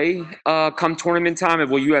play come tournament time?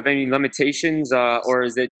 Will you have any limitations or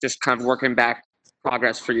is it just kind of working back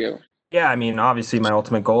progress for you? Yeah, I mean, obviously my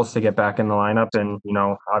ultimate goal is to get back in the lineup and,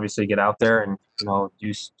 obviously get out there and,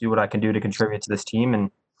 do what I can do to contribute to this team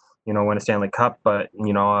and, win a Stanley Cup. But,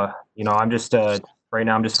 I'm just, right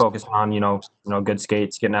now I'm just focused on, good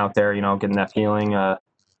skates, getting out there, getting that feeling and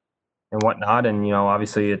whatnot. And,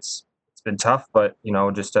 obviously it's been tough, but,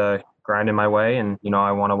 just grinding my way and,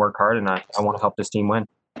 I want to work hard and I want to help this team win.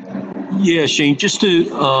 Yeah, Shane, just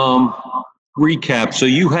to recap. So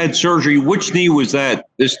you had surgery. Which knee was that?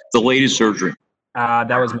 The latest surgery?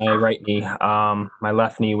 That was my right knee. My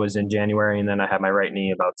left knee was in January, and then I had my right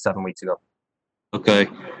knee about 7 weeks ago. Okay.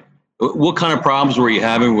 What kind of problems were you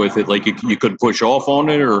having with it? Like you could push off on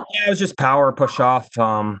it, or? Yeah, it was just power push off.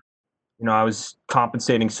 I was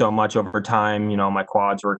compensating so much over time. My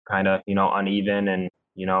quads were kind of uneven, and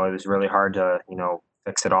it was really hard to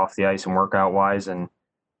fix it off the ice and workout wise, and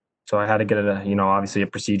so I had to get obviously a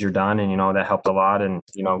procedure done, and that helped a lot, and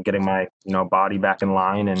getting my body back in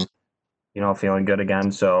line and feeling good again.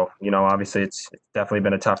 So obviously it's definitely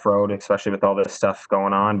been a tough road, especially with all this stuff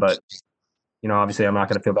going on. But obviously I'm not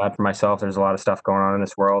going to feel bad for myself. There's a lot of stuff going on in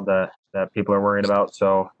this world that people are worried about.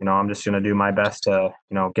 So I'm just going to do my best to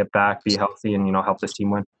get back, be healthy, and help this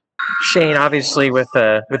team win. Shane, obviously with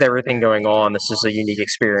everything going on, this is a unique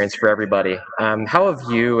experience for everybody. How have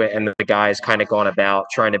you and the guys kind of gone about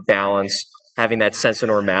trying to balance having that sense of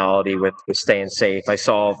normality with staying safe? I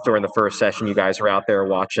saw during the first session you guys were out there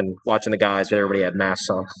watching the guys, but everybody had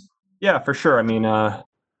masks on. Yeah, for sure. I mean,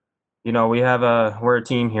 we're a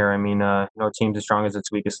team here. I mean, no team's as strong as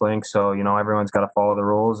its weakest link. So everyone's got to follow the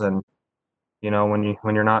rules, and when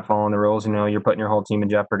you're not following the rules, you're putting your whole team in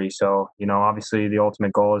jeopardy. So, obviously the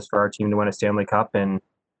ultimate goal is for our team to win a Stanley Cup, and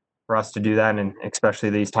for us to do that, and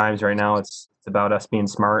especially these times right now, it's about us being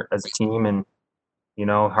smart as a team and,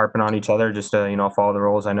 harping on each other just to, follow the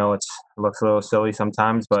rules. I know it looks a little silly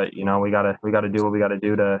sometimes, but, we gotta do what we gotta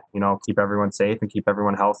do to, keep everyone safe and keep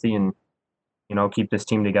everyone healthy and, keep this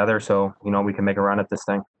team together so, we can make a run at this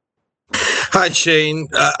thing. Hi, Shane.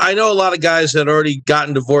 I know a lot of guys had already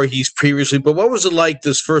gotten to Voorhees previously, but what was it like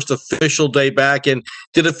this first official day back? And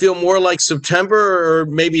did it feel more like September or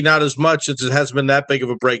maybe not as much since it hasn't been that big of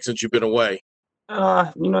a break since you've been away?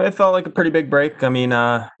 It felt like a pretty big break. I mean,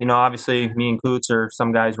 obviously me and Coots or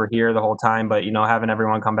some guys were here the whole time, but, having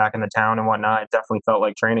everyone come back into town and whatnot, it definitely felt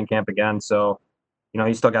like training camp again. So,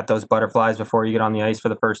 you still got those butterflies before you get on the ice for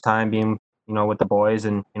the first time, being, with the boys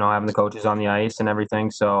and, having the coaches on the ice and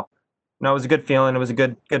everything. So, it was a good feeling. It was a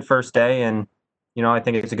good first day. And, I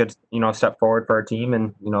think it's a good, step forward for our team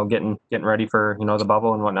and, getting ready for, the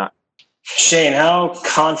bubble and whatnot. Shane, how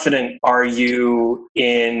confident are you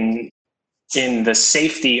in the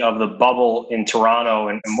safety of the bubble in Toronto,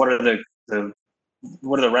 and what are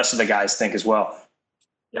the rest of the guys think as well?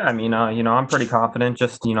 Yeah, I mean, I'm pretty confident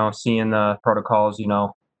just, seeing the protocols,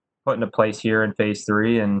 put into place here in phase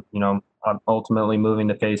 3 and, ultimately moving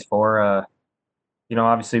to phase 4.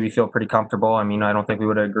 Obviously we feel pretty comfortable. I mean, I don't think we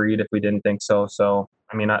would have agreed if we didn't think so. So,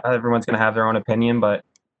 I mean, everyone's going to have their own opinion, but,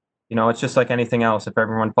 it's just like anything else. If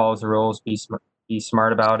everyone follows the rules, be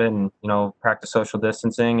smart about it and, practice social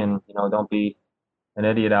distancing and, don't be an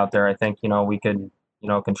idiot out there. I think, we could,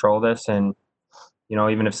 control this and,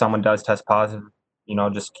 even if someone does test positive,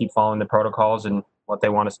 just keep following the protocols and what they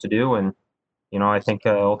want us to do. And, I think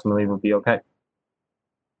ultimately we'll be okay.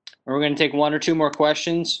 We're going to take one or two more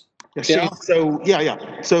questions. Yeah, Shane, so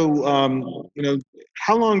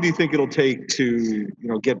how long do you think it'll take to,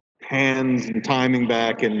 get hands and timing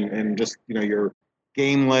back and just, your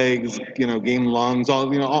game legs, game lungs,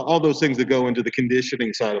 all those things that go into the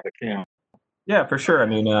conditioning side of the camp? Yeah, for sure. I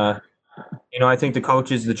mean, I think the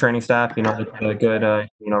coaches, the training staff, they put a good,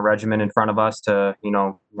 regimen in front of us to,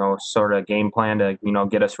 sort of game plan to,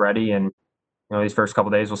 get us ready. And, these first couple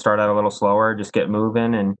of days will start out a little slower, just get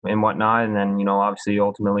moving and whatnot. And then, obviously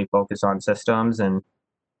ultimately focus on systems and,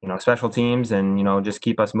 special teams and, just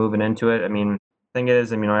keep us moving into it. I mean, thing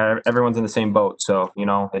is, everyone's in the same boat. So,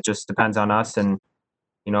 it just depends on us and,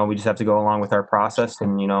 we just have to go along with our process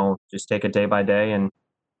and, just take it day by day and,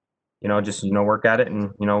 just, work at it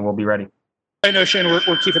and, we'll be ready. I know, Shane,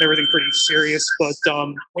 we're keeping everything pretty serious, but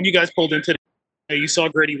when you guys pulled in today, you saw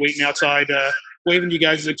Grady waiting outside, waving to you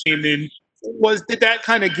guys as it came in. Did that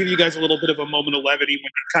kind of give you guys a little bit of a moment of levity when you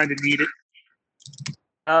kind of need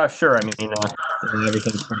it? Sure. I mean,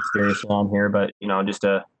 everything's pretty serious around here, but, just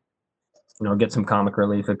to, get some comic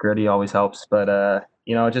relief at Gritty always helps. But,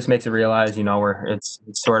 it just makes it realize, it's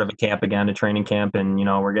sort of a camp again, a training camp, and,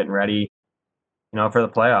 we're getting ready, for the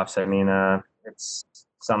playoffs. I mean, it's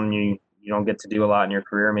something you don't get to do a lot in your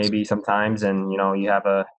career, maybe sometimes. And, you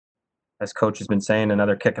have as coach has been saying,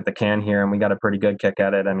 another kick at the can here, and we got a pretty good kick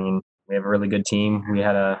at it. I mean, we have a really good team. We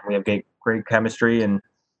have great chemistry, and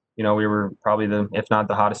we were probably if not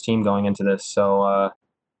the hottest team going into this. So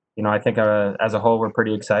I think as a whole we're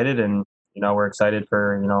pretty excited, and we're excited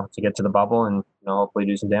for to get to the bubble and hopefully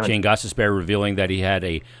do some damage. Shane Gostisbehere revealing that he had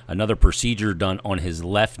another procedure done on his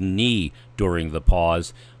left knee during the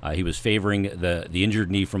pause. He was favoring the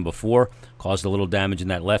injured knee from before, caused a little damage in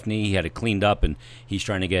that left knee. He had it cleaned up, and he's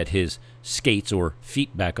trying to get his skates or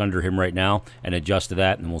feet back under him right now and adjust to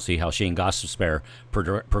that. And we'll see how Shane Gostisbehere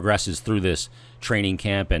progresses through this training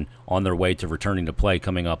camp and on their way to returning to play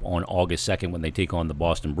coming up on August 2nd when they take on the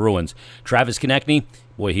Boston Bruins. Travis Konecny,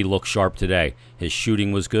 boy, he looked sharp today. His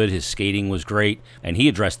shooting was good, his skating was great, and he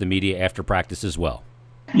addressed the media after practice as well.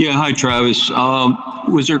 Yeah, hi, Travis.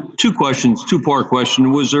 Was there two-part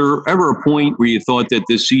question. Was there ever a point where you thought that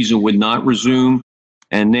this season would not resume?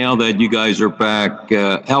 And now that you guys are back,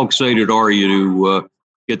 how excited are you to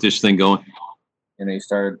get this thing going? You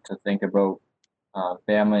started to think about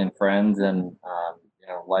family and friends and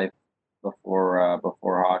life before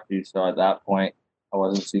hockey. So at that point, I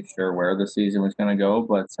wasn't too sure where the season was going to go.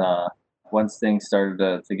 But once things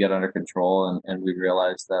started to get under control and we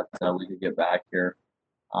realized that we could get back here,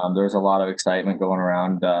 there was a lot of excitement going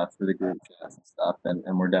around through the group chats and stuff,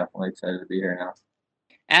 and we're definitely excited to be here now.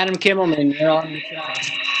 Adam Kimmelman, you're on the show.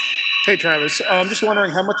 Hey, Travis. I'm just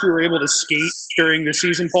wondering how much you were able to skate during the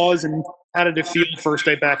season pause, and how did it feel the first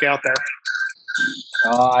day back out there?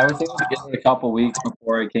 I was able to get it a couple weeks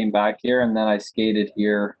before I came back here, and then I skated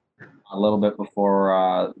here a little bit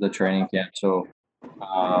before the training camp. So,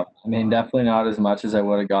 definitely not as much as I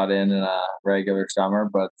would have got in a regular summer,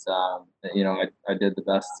 but I did the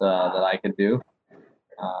best that I could do,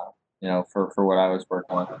 for what I was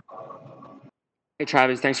working with. Hey,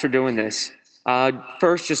 Travis, thanks for doing this.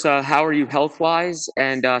 First, just how are you health-wise?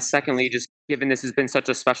 And secondly, just given this has been such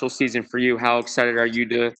a special season for you, how excited are you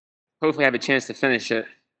to hopefully have a chance to finish it?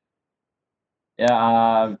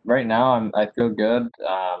 Yeah, right now I feel good.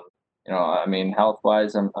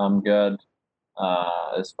 Health-wise, I'm good.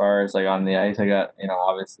 As far as on the ice, I got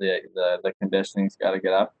obviously the conditioning's got to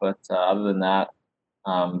get up, but other than that,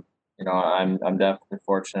 I'm definitely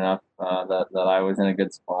fortunate enough that I was in a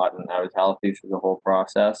good spot and I was healthy through the whole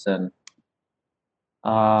process, and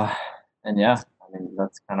yeah, I mean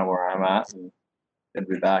that's kind of where I'm at, and good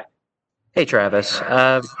to be back. Hey, Travis.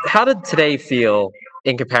 How did today feel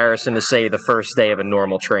in comparison to, say, the first day of a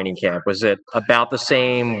normal training camp? Was it about the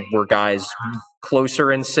same? Were guys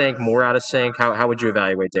closer in sync, more out of sync? How would you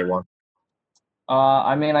evaluate day one?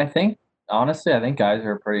 I mean, honestly, I think guys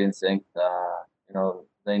are pretty in sync.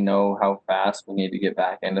 They know how fast we need to get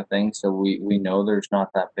back into things, so we know there's not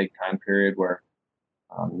that big time period where,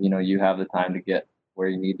 you have the time to get where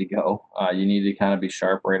you need to go. You need to kind of be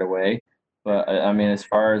sharp right away. But I mean, as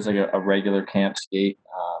far as like a regular camp skate,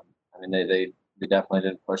 I mean, they definitely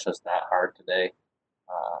didn't push us that hard today.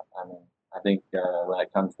 I mean, I think when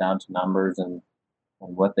it comes down to numbers and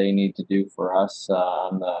what they need to do for us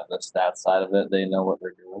on the stats side of it, they know what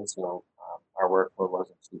they're doing. So our workload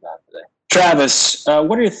wasn't too bad today. Travis,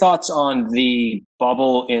 what are your thoughts on the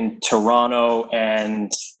bubble in Toronto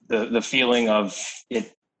and the feeling of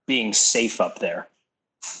it being safe up there?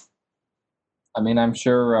 I mean, I'm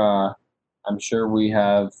sure we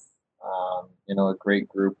have a great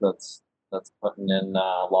group that's putting in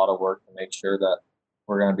a lot of work to make sure that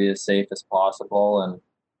we're going to be as safe as possible, and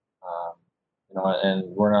and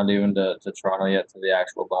we're not even to Toronto yet, to the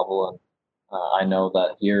actual bubble, and I know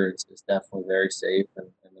that here it's definitely very safe, and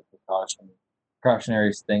the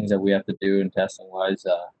precautionary things that we have to do and testing wise,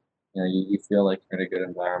 you feel like you're in a good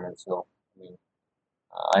environment. So I mean,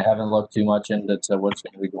 I haven't looked too much into what's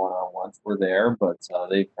going to be going on once we're there, but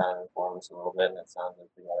they've kind of informed us a little bit, and it sounds like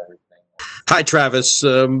we got everything. Hi, Travis.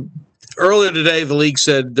 Earlier today, the league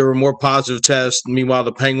said there were more positive tests. Meanwhile,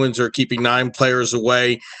 the Penguins are keeping 9 players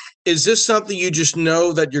away. Is this something you just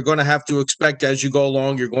know that you're going to have to expect as you go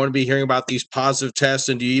along? You're going to be hearing about these positive tests,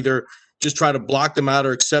 and do you either just try to block them out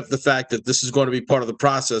or accept the fact that this is going to be part of the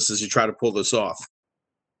process as you try to pull this off?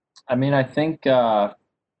 I mean, I think for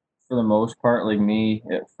the most part, like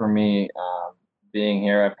for me, being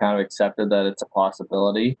here, I've kind of accepted that it's a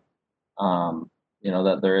possibility.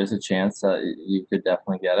 That there is a chance that you could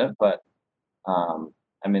definitely get it, but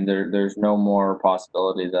I mean, there's no more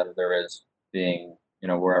possibility that there is being,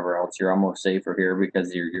 wherever else. You're almost safer here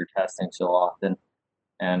because you're testing so often,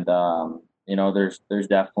 and there's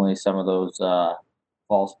definitely some of those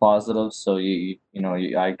false positives. So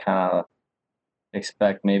I kind of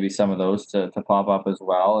expect maybe some of those to pop up as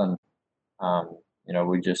well, and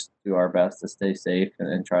we just do our best to stay safe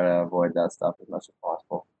and try to avoid that stuff as much as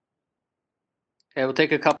possible. Okay, we'll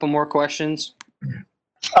take a couple more questions.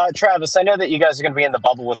 Travis, I know that you guys are going to be in the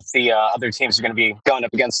bubble with the other teams you're going to be going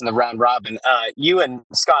up against in the round robin. You and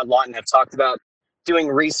Scott Laughton have talked about doing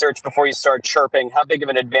research before you start chirping. How big of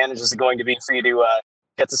an advantage is it going to be for you to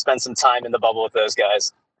get to spend some time in the bubble with those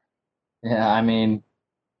guys? Yeah, I mean,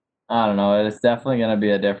 I don't know. It's definitely going to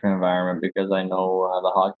be a different environment because I know the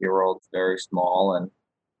hockey world's very small, and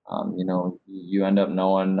you end up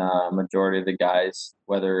knowing majority of the guys,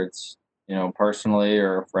 whether it's personally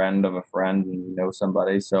or a friend of a friend, and you know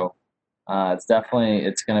somebody. So it's going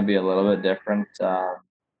to be a little bit different,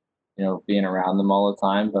 being around them all the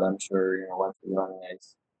time. But I'm sure once we get on the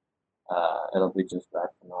ice, it'll be just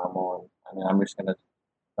back to normal. And I mean, I'm just going to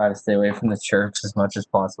try to stay away from the chirps as much as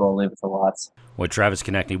possible, leave it to Watts. Well, Travis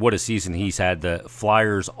Konecny, what a season he's had. The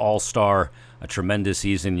Flyers All-Star, a tremendous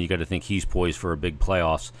season. You got to think he's poised for a big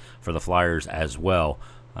playoffs for the Flyers as well,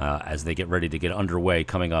 as they get ready to get underway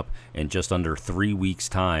coming up in just under 3 weeks'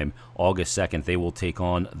 time. August 2nd, they will take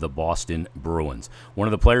on the Boston Bruins. One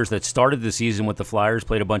of the players that started the season with the Flyers,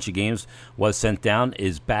 played a bunch of games, was sent down,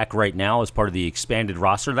 is back right now as part of the expanded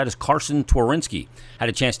roster. That is Carsen Twarynski. Had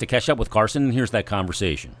a chance to catch up with Carsen, and here's that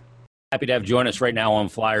conversation. Happy to have join us right now on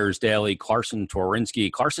Flyers Daily, Carsen Twarynski.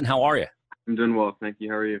 Carsen, how are you? I'm doing well, thank you.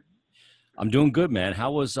 How are you? I'm doing good, man. How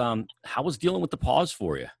was dealing with the pause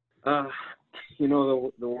for you? The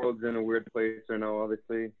world's in a weird place right now,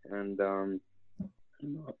 obviously, and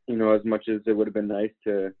as much as it would have been nice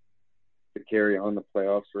to carry on the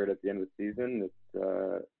playoffs right at the end of the season, it's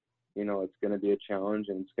going to be a challenge,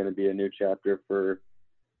 and it's going to be a new chapter for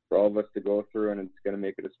all of us to go through, and it's going to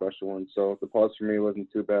make it a special one. So the pause for me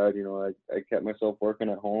wasn't too bad. I kept myself working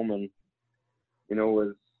at home, and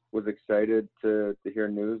was excited to hear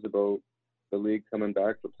news about the league coming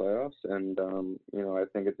back for playoffs, and I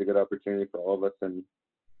think it's a good opportunity for all of us, and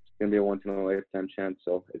it's going to be a once in a lifetime chance.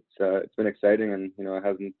 So it's been exciting, and it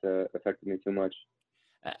hasn't affected me too much.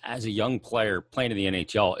 As a young player, playing in the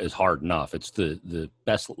NHL is hard enough. It's the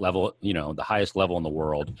best level, the highest level in the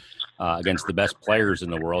world, against the best players in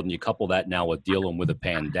the world, and you couple that now with dealing with a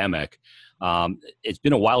pandemic. It's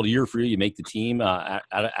been a wild year for you. You make the team out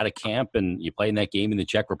of camp, and you play in that game in the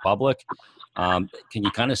Czech Republic. Can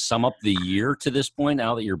you kind of sum up the year to this point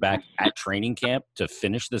now that you're back at training camp to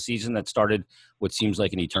finish the season that started what seems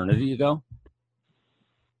like an eternity ago?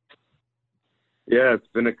 Yeah, it's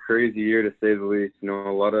been a crazy year to say the least. You know,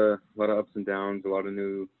 a lot of ups and downs, a lot of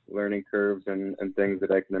new learning curves and things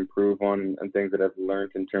that I can improve on, and things that I've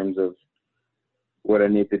learned in terms of what I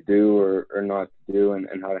need to do or not to do, and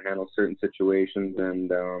how to handle certain situations.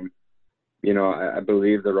 And you know, I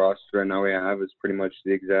believe the roster right now we have is pretty much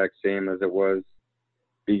the exact same as it was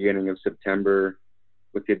beginning of September,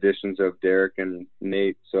 with the additions of Derek and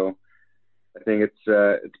Nate. So I think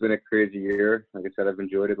it's been a crazy year. Like I said, I've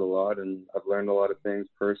enjoyed it a lot, and I've learned a lot of things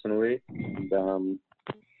personally. And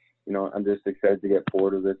you know, I'm just excited to get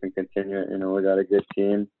forward with this and continue it. You know, we got a good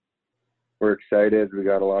team. We're excited. We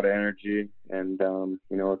got a lot of energy, and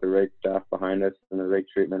you know, with the right staff behind us and the right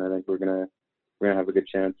treatment, I think we're gonna have a good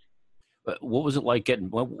chance. But what was it like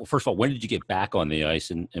first of all, when did you get back on the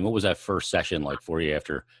ice, and what was that first session like for you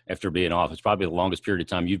after being off? It's probably the longest period of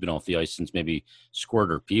time you've been off the ice since maybe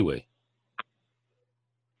Squirt or Pee Wee.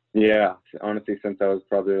 Yeah, honestly, since I was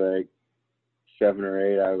probably like 7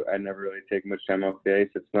 or 8, I never really take much time off the ice.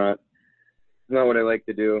 It's not what I like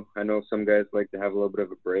to do. I know some guys like to have a little bit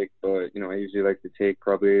of a break, but you know, I usually like to take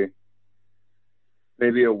probably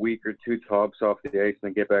maybe a week or 2 tops off the ice and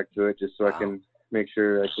then get back to it, just so I can make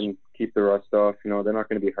sure I can keep the rust off. You know, they're not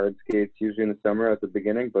going to be hard skates usually in the summer at the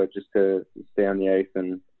beginning, but just to stay on the ice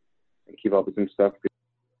and keep up with some stuff.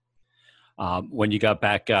 When you got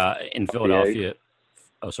back in Philadelphia,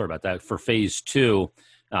 sorry about that, for phase 2,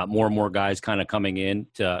 more and more guys kind of coming in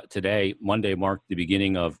today. Monday marked the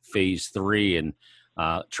beginning of phase 3 and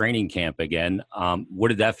training camp again. What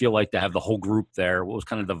did that feel like to have the whole group there? What was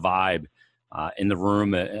kind of the vibe in the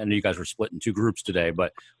room? I know you guys were split in 2 groups today,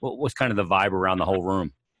 but what was kind of the vibe around the whole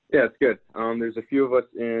room? Yeah, it's good. There's a few of us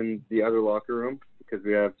in the other locker room because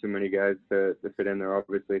we have too many guys to fit in there,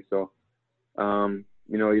 obviously. So,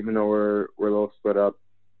 you know, even though we're a little split up,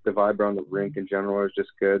 the vibe around the rink in general is just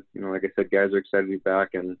good. You know, like I said, guys are excited to be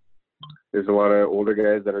back, and there's a lot of older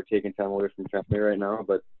guys that are taking time away from family right now,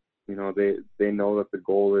 but you know, they know that the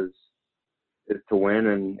goal is to win,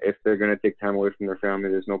 and if they're going to take time away from their family,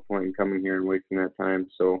 there's no point in coming here and wasting that time.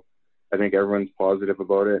 So I think everyone's positive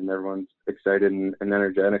about it, and everyone's excited and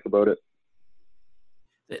energetic about it.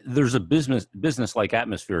 There's a business-like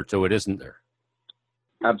atmosphere to it, isn't there?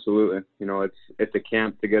 Absolutely. You know, it's a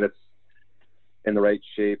camp to get us in the right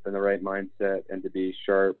shape and the right mindset, and to be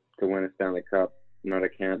sharp to win a Stanley Cup, not a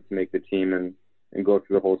camp to make the team and go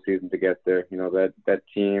through the whole season to get there. You know, that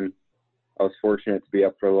team, I was fortunate to be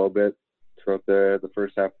up for a little bit throughout the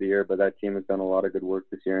first half of the year, but that team has done a lot of good work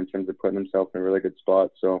this year in terms of putting themselves in a really good spot.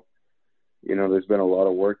 So, you know, there's been a lot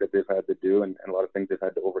of work that they've had to do, and a lot of things they've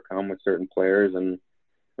had to overcome with certain players and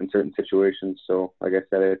in certain situations. So, like I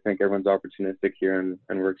said, I think everyone's opportunistic here, and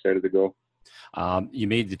we're excited to go. You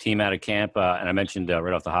made the team out of camp, and I mentioned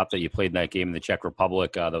right off the hop that you played in that game in the Czech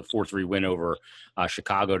Republic, the 4-3 win over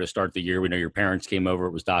Chicago to start the year. We know your parents came over.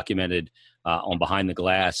 It was documented on Behind the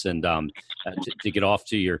Glass. And to get off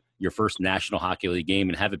to your first National Hockey League game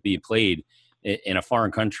and have it be played in a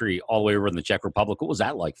foreign country all the way over in the Czech Republic, what was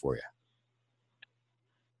that like for you?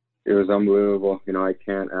 It was unbelievable. You know, I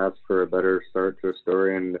can't ask for a better start to a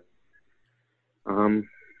story. And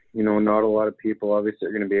you know, not a lot of people obviously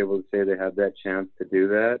are going to be able to say they had that chance to do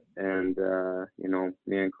that. And, you know,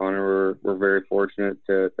 me and Connor were very fortunate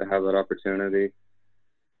to have that opportunity.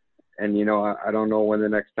 And, you know, I don't know when the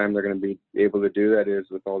next time they're going to be able to do that is,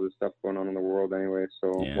 with all this stuff going on in the world anyway. So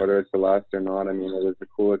whether it's the last or not, I mean, it was a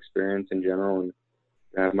cool experience in general. And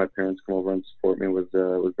to have my parents come over and support me was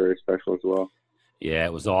very special as well. Yeah,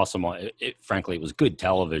 it was awesome. Frankly, it was good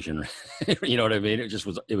television. You know what I mean?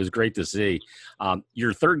 It was great to see.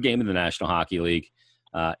 Your third game in the National Hockey League,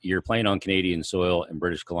 you're playing on Canadian soil in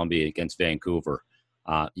British Columbia against Vancouver.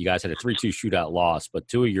 You guys had a 3-2 shootout loss, but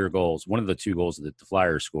 2 of your goals, one of the 2 goals that the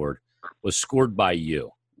Flyers scored, was scored by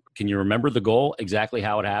you. Can you remember the goal, exactly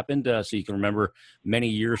how it happened, so you can remember many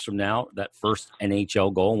years from now that first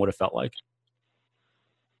NHL goal and what it felt like?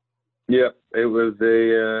 Yeah, it was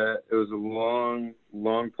a long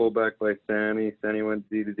pullback by Sanny. Sanny went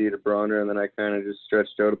D to D to Bronner, and then I kind of just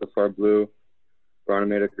stretched out at the far blue. Bronner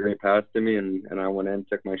made a great pass to me, and I went in,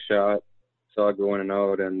 took my shot, saw it go in and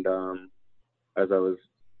out, and as I was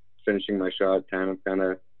finishing my shot, Tanev kind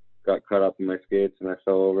of got caught up in my skates, and I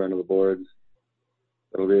fell over into the boards.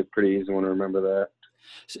 It'll be a pretty easy one to remember that.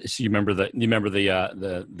 So you remember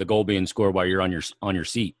the goal being scored while you're on your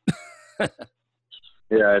seat.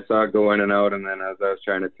 Yeah, I saw it go in and out, and then as I was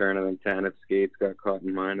trying to turn, and then Tanev's skates got caught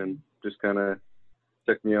in mine, and just kind of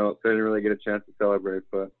took me out. So I didn't really get a chance to celebrate,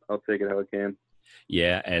 but I'll take it how it came.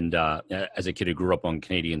 Yeah, and as a kid who grew up on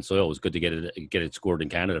Canadian soil, it was good to get it scored in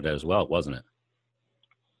Canada as well, wasn't it?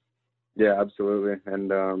 Yeah, absolutely. And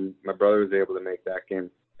my brother was able to make that game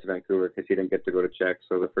to Vancouver because he didn't get to go to Czech.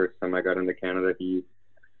 So the first time I got into Canada, he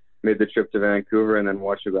made the trip to Vancouver and then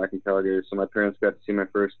watched it back in Calgary. So my parents got to see my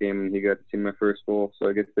first game and he got to see my first goal. So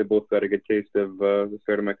I guess they both got a good taste of the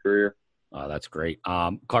start of my career. Oh, that's great.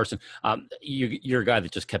 Carson, you're a guy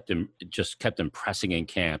that just kept impressing in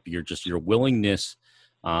camp. Your willingness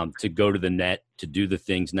to go to the net, to do the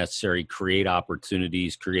things necessary, create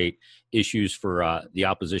opportunities, create issues for the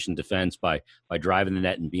opposition defense by driving the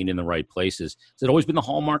net and being in the right places. Has it always been the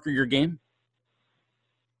hallmark of your game?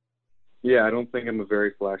 Yeah, I don't think I'm a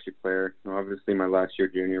very flashy player. Obviously, my last year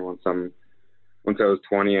junior, once I was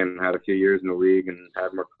 20 and had a few years in the league and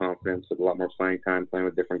had more confidence with a lot more playing time, playing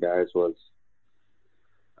with different guys,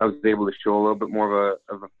 I was able to show a little bit more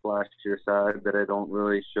of a flashier side that I don't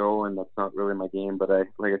really show, and that's not really my game. But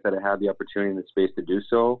like I said, I had the opportunity and the space to do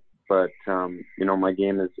so. But my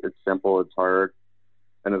game it's simple, it's hard,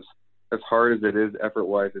 and as hard as it is,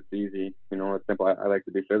 effort-wise, it's easy. It's simple. I like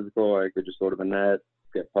to be physical. I like to just go to the net,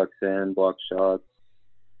 get pucks in, block shots.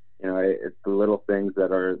 It's the little things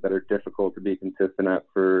that are difficult to be consistent at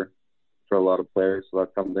for a lot of players. So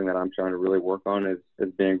that's something that I'm trying to really work on is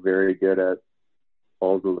being very good at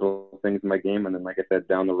all the little things in my game. And then, like I said,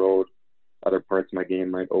 down the road, other parts of my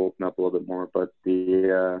game might open up a little bit more. But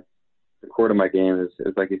the core of my game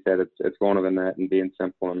is like you said, it's going to the net and being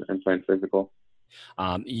simple and playing physical.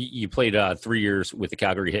 You played 3 years with the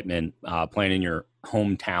Calgary Hitmen, playing in your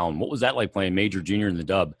hometown. What was that like playing major, junior, in the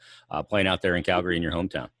Dub, playing out there in Calgary in your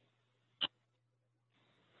hometown?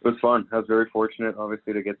 It was fun. I was very fortunate,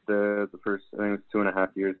 obviously, to get the first, I think it was 2.5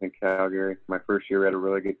 years in Calgary. My first year, we had a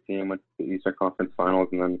really good team, went to the Eastern Conference Finals,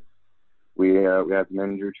 and then we had some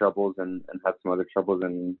injury troubles and had some other troubles,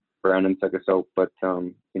 and Brandon took us out. But,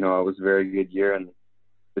 it was a very good year, and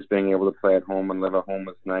just being able to play at home and live at home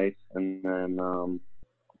was nice. And then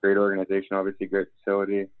great organization, obviously, great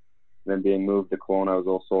facility. And then being moved to Kelowna, I was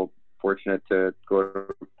also fortunate to go to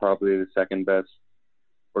probably the second best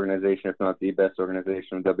organization, if not the best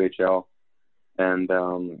organization in WHL. And,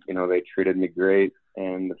 they treated me great.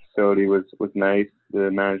 And the facility was nice. The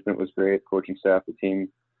management was great, coaching staff, the team.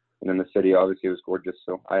 And then the city, obviously, was gorgeous.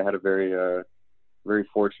 So I had a very, very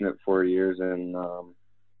fortunate 4 years in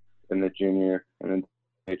the junior and in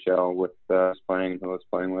WHL with playing who I was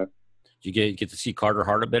playing with. Did you get to see Carter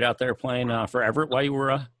Hart a bit out there playing for Everett while you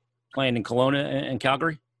were playing in Kelowna and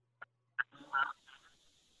Calgary?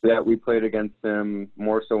 Yeah, we played against him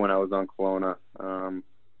more so when I was on Kelowna. I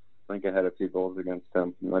think I had a few goals against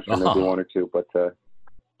him. I'm not sure, maybe one or two, but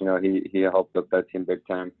he helped up that team big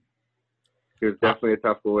time. He was definitely a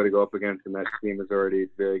tough goalie to go up against, and that team is already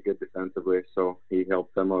very good defensively, so he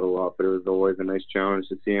helped them out a lot. But it was always a nice challenge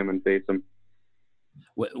to see him and face him.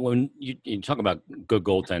 When you talk about good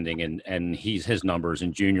goaltending and his numbers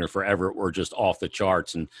in junior for Everett were just off the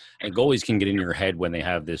charts, and goalies can get in your head when they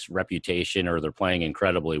have this reputation or they're playing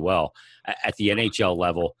incredibly well. At the NHL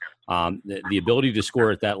level, the ability to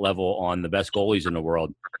score at that level on the best goalies in the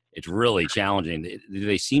world, it's really challenging. Do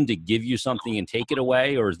they seem to give you something and take it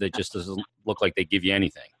away, or is it just doesn't look like they give you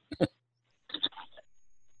anything? I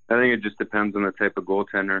think it just depends on the type of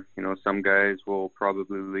goaltender. Some guys will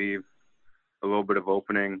probably leave a little bit of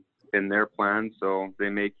opening in their plan, so they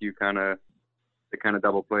make you kind of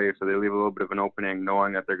double play. So they leave a little bit of an opening,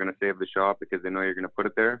 knowing that they're going to save the shot because they know you're going to put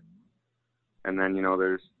it there. And then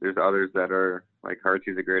there's others that are like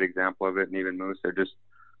Hartsy's a great example of it, and even Moose.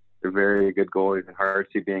 They're very good goalies. And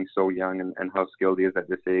Hartsy being so young and how skilled he is at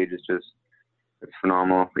this age is it's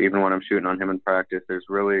phenomenal. Even when I'm shooting on him in practice, there's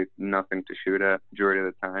really nothing to shoot at majority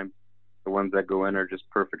of the time. The ones that go in are just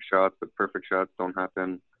perfect shots, but perfect shots don't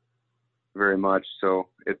happen very much. So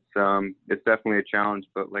it's definitely a challenge,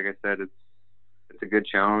 but like I said, it's a good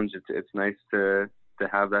challenge. It's nice to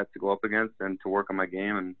have that to go up against and to work on my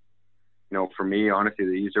game. And for me, honestly,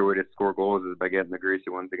 the easier way to score goals is by getting the greasy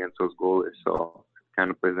ones against those goalies. So it kind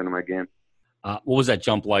of plays into my game. What was that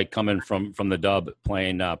jump like coming from the Dub,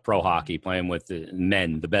 playing pro hockey, playing with the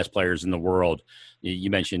men, the best players in the world?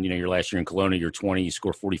 You mentioned, your last year in Kelowna, you're 20, you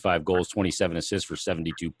score 45 goals, 27 assists for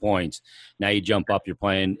 72 points. Now you jump up, you're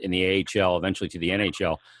playing in the AHL, eventually to the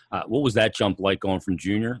NHL. What was that jump like going from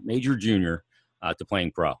major junior, to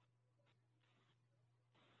playing pro?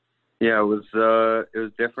 Yeah, it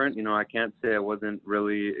was different. I can't say I wasn't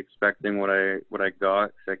really expecting what I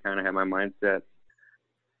got, because I kind of had my mindset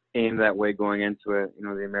aimed that way going into it.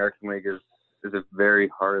 The American League is a very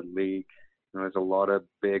hard league. There's a lot of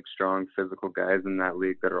big, strong, physical guys in that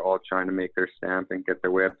league that are all trying to make their stamp and get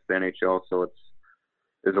their way up to the NHL. So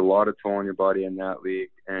there's a lot of toll on your body in that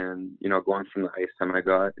league. And, going from the ice time I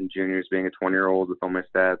got in juniors, being a 20-year-old with all my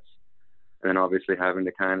stats, and then obviously having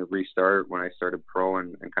to kind of restart when I started pro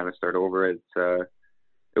and kind of start over, it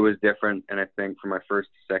was different. And I think for my first,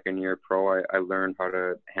 second year pro, I learned how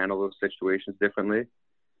to handle those situations differently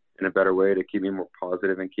in a better way to keep me more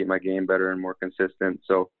positive and keep my game better and more consistent.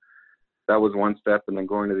 So that was one step. And then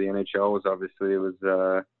going to the NHL was obviously, it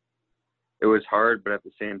was hard, but at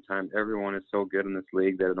the same time, everyone is so good in this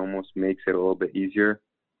league that it almost makes it a little bit easier,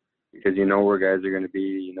 because where guys are going to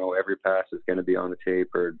be, every pass is going to be on the tape,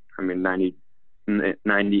 or 98,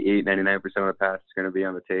 99% of the pass is going to be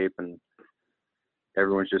on the tape, and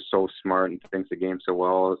everyone's just so smart and thinks the game so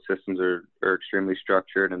well. The systems are extremely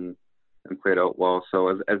structured and played out well.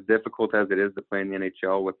 So as difficult as it is to play in the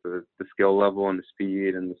NHL with the skill level and the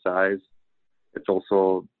speed and the size, it's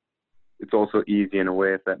also easy in a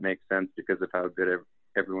way, if that makes sense, because of how good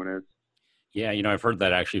everyone is. Yeah, I've heard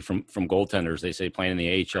that actually from goaltenders. They say playing in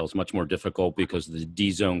the AHL is much more difficult because of the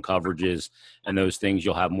D-zone coverages and those things.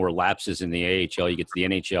 You'll have more lapses in the AHL. You get to the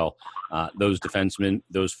NHL, those defensemen,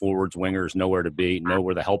 those forwards, wingers, nowhere to be, know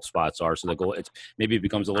where the help spots are. So the goal, maybe it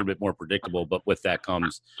becomes a little bit more predictable, but with that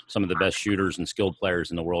comes some of the best shooters and skilled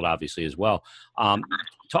players in the world, obviously, as well.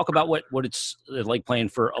 Talk about what it's like playing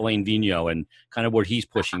for Alain Vigneault and kind of what he's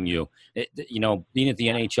pushing you. Being at the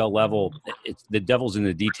NHL level, it's the devil's in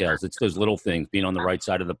the details. It's those little things, being on the right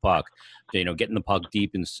side of the puck, getting the puck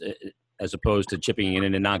deep, and as opposed to chipping it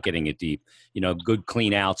in and not getting it deep. Good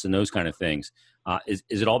clean outs and those kind of things. Is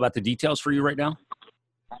it all about the details for you right now?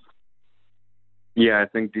 Yeah, I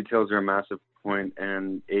think details are a massive point,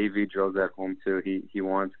 and AV drills that home too. He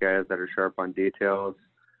wants guys that are sharp on details,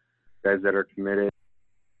 guys that are committed,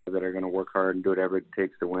 that are going to work hard and do whatever it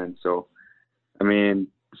takes to win. So,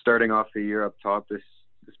 starting off the year up top this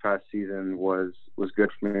past season was good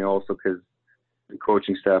for me also, because the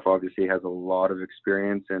coaching staff obviously has a lot of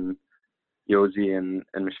experience, and Josi and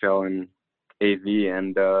Michelle and AV,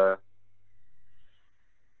 and they're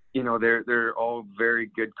all very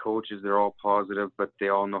good coaches. They're all positive, but they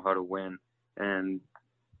all know how to win, and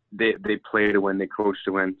they play to win, they coach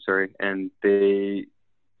to win. And they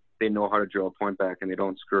know how to drill a point back, and they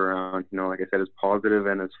don't screw around. Like I said, as positive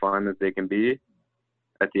and as fun as they can be,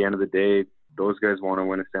 at the end of the day, those guys want to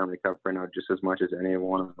win a Stanley Cup right now just as much as any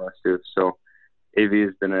one of us do. So AV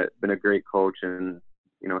has been a great coach, and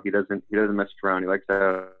he doesn't mess around. He likes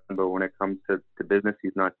that, but when it comes to business,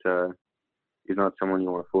 he's not someone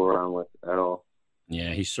you want to fool around with at all.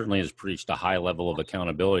 Yeah, he certainly has preached a high level of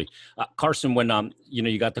accountability. Carson, when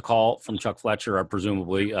you got the call from Chuck Fletcher,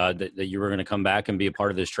 presumably that you were going to come back and be a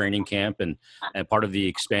part of this training camp and part of the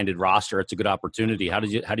expanded roster, it's a good opportunity. How do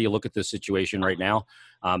you look at this situation right now?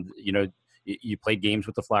 You played games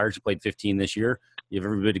with the Flyers. You played 15 this year. You have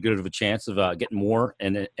every bit good of a chance of getting more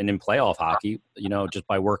and in playoff hockey. Just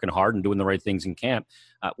by working hard and doing the right things in camp.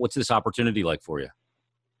 What's this opportunity like for you?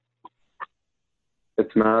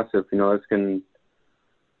 It's massive.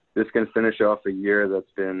 This can finish off a year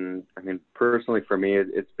that's been, personally for me,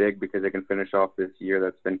 it's big because it can finish off this year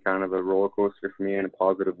that's been kind of a roller coaster for me in a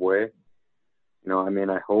positive way.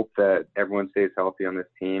 I hope that everyone stays healthy on this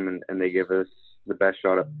team and they give us the best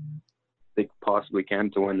shot they possibly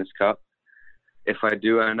can to win this cup. If I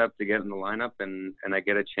do end up to get in the lineup and I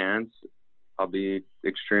get a chance, I'll be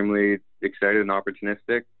extremely excited and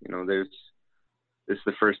opportunistic. This is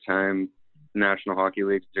the first time National Hockey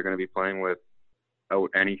Leagues are going to be playing without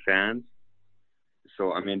any fans.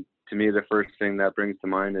 So, to me, the first thing that brings to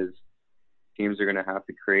mind is teams are going to have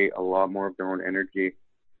to create a lot more of their own energy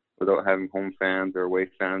without having home fans or away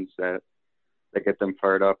fans that get them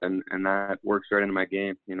fired up. And that works right into my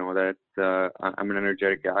game. I'm an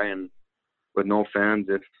energetic guy, and with no fans,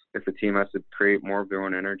 if a team has to create more of their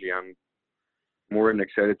own energy, I'm more than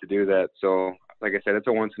excited to do that. So, like I said, it's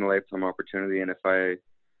a once-in-a-lifetime opportunity, and if I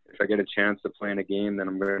get a chance to play in a game, then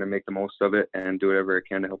I'm going to make the most of it and do whatever I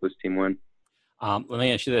can to help this team win. Let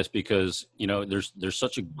me ask you this, because there's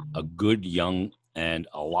such a good young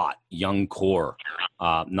core,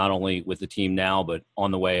 not only with the team now but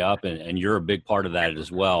on the way up, and you're a big part of that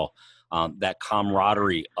as well. That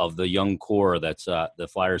camaraderie of the young core that's the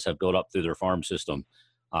Flyers have built up through their farm system.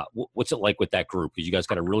 What's it like with that group? Because you guys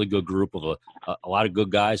got a really good group of a lot of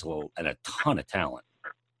good guys and a ton of talent.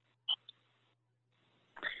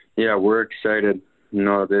 Yeah, we're excited.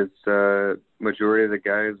 There's majority of the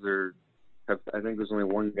guys I think there's only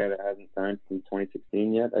one guy that hasn't signed from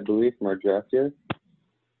 2016 yet, I believe, from our draft year.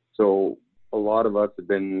 So a lot of us have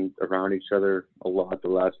been around each other a lot the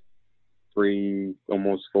last 3,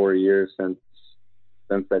 almost 4 years since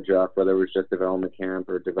since that draft, whether it was just development camp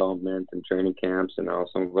or development and training camps. And now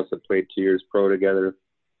some of us have played 2 years pro together.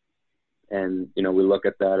 And, you know, we look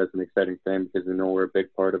at that as an exciting thing because we know we're a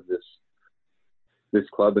big part of this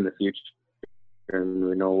club in the future. And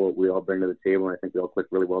we know what we all bring to the table. And I think we all click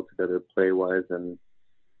really well together play-wise and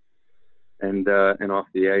off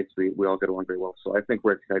the ice. We all get along very well. So I think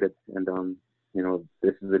we're excited. And, you know,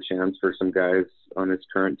 this is a chance for some guys on his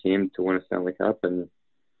current team to win a Stanley Cup. And,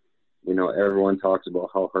 you know, everyone talks about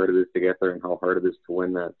how hard it is to get there and how hard it is to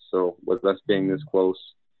win that. So with us being this close,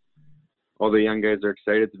 all the young guys are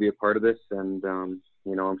excited to be a part of this. And,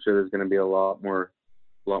 you know, I'm sure there's going to be a lot more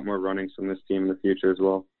runnings from this team in the future as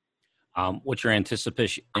well. What's your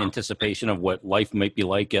anticipation of what life might be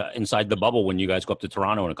like inside the bubble when you guys go up to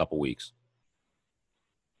Toronto in a couple weeks?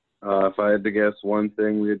 If I had to guess one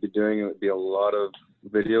thing we would be doing, it would be a lot of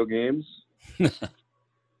video games.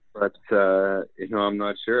 But, you know, I'm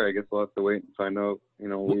not sure. I guess we'll have to wait and find out. You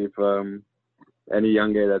know, we've any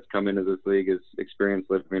young guy that's come into this league has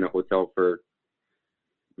experienced living in a hotel for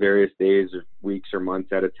various days or weeks or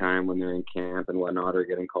months at a time when they're in camp and whatnot, or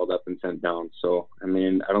getting called up and sent down. So, I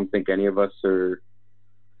mean, I don't think any of us are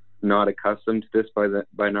not accustomed to this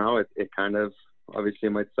by now. It kind of obviously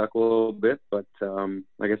might suck a little bit, but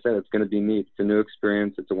like I said, it's going to be neat. It's a new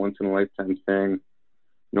experience. It's a once in a lifetime thing.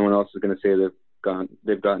 No one else is going to say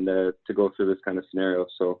they've gotten to go through this kind of scenario.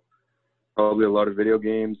 So probably a lot of video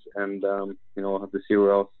games, and you know, we'll have to see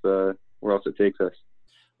where else it takes us.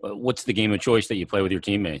 What's the game of choice that you play with your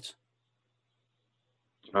teammates?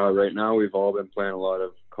 Right now, we've all been playing a lot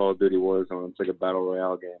of Call of Duty Warzone. It's like a battle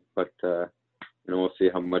royale game, but you know, we'll see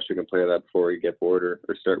how much we can play of that before we get bored or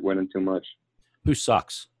start winning too much. Who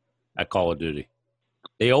sucks at Call of Duty?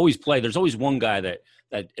 They always play. There's always one guy that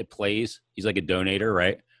it plays. He's like a donator,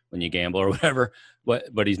 right? When you gamble or whatever,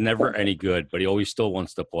 but he's never any good, but he always still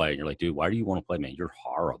wants to play. And you're like, dude, why do you want to play, man? You're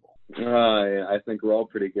horrible. I think we're all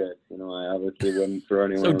pretty good. You know, I obviously wouldn't throw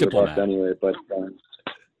anyone on the bus anyway, but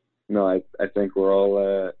no, I think we're all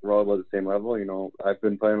about the same level. You know, I've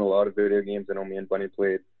been playing a lot of video games. I know me and Bunny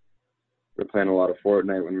we're playing a lot of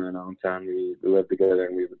Fortnite when we were in Allentown. We lived together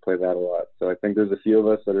and we would play that a lot. So I think there's a few of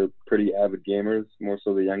us that are pretty avid gamers, more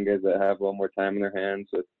so the young guys that have a lot more time in their hands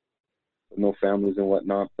with no families and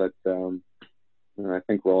whatnot. But you know, I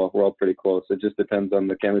think we're all pretty close. It just depends on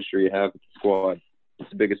the chemistry you have with the squad. It's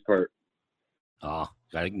the biggest part. Oh,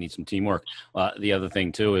 I need some teamwork. The other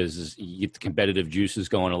thing too is you get the competitive juices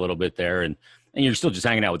going a little bit there, and you're still just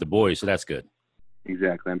hanging out with the boys, so that's good.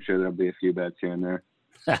 Exactly. I'm sure there'll be a few bets here and there.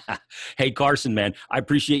 Hey, Carson, man, I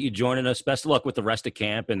appreciate you joining us. Best of luck with the rest of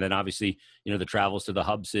camp, and then obviously, you know, the travels to the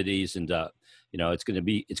hub cities, and you know, it's going to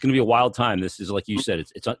be a wild time. This is, like you said,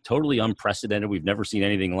 it's totally unprecedented. We've never seen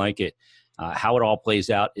anything like it. How it all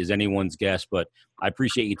plays out is anyone's guess, but I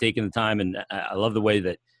appreciate you taking the time, and I love the way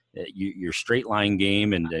that your straight line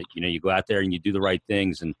game, and you know, you go out there and you do the right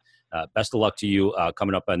things. And best of luck to you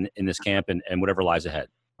coming up in this camp and whatever lies ahead.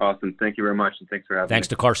 Awesome. Thank you very much, and thanks for having me. Thanks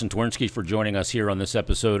to Carson Twarynski for joining us here on this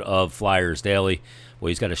episode of Flyers Daily. Well,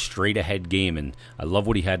 he's got a straight-ahead game, and I love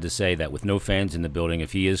what he had to say, that with no fans in the building,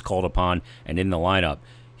 if he is called upon and in the lineup,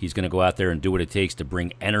 he's going to go out there and do what it takes to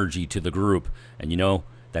bring energy to the group. And, you know,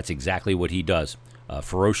 that's exactly what he does. A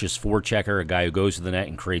ferocious forechecker, a guy who goes to the net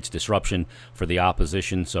and creates disruption for the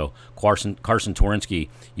opposition. So Carson Twarynski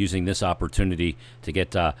using this opportunity to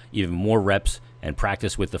get even more reps and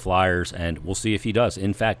practice with the Flyers, and we'll see if he does,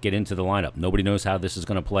 in fact, get into the lineup. Nobody knows how this is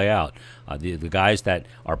going to play out. The guys that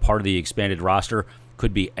are part of the expanded roster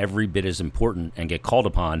could be every bit as important and get called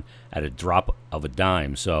upon at a drop of a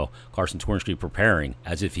dime. So Carson Twarynski preparing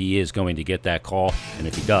as if he is going to get that call, and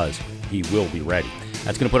if he does, he will be ready.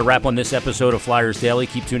 That's going to put a wrap on this episode of Flyers Daily.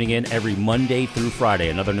 Keep tuning in every Monday through Friday.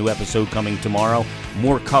 Another new episode coming tomorrow.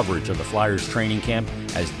 More coverage of the Flyers training camp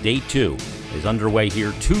as Day 2 is underway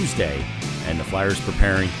here Tuesday, and the Flyers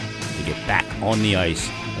preparing to get back on the ice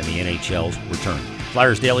and the NHL's return.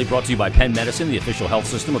 Flyers Daily brought to you by Penn Medicine, the official health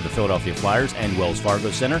system of the Philadelphia Flyers and Wells Fargo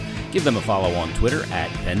Center. Give them a follow on Twitter at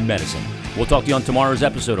Penn Medicine. We'll talk to you on tomorrow's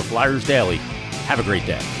episode of Flyers Daily. Have a great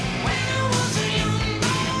day.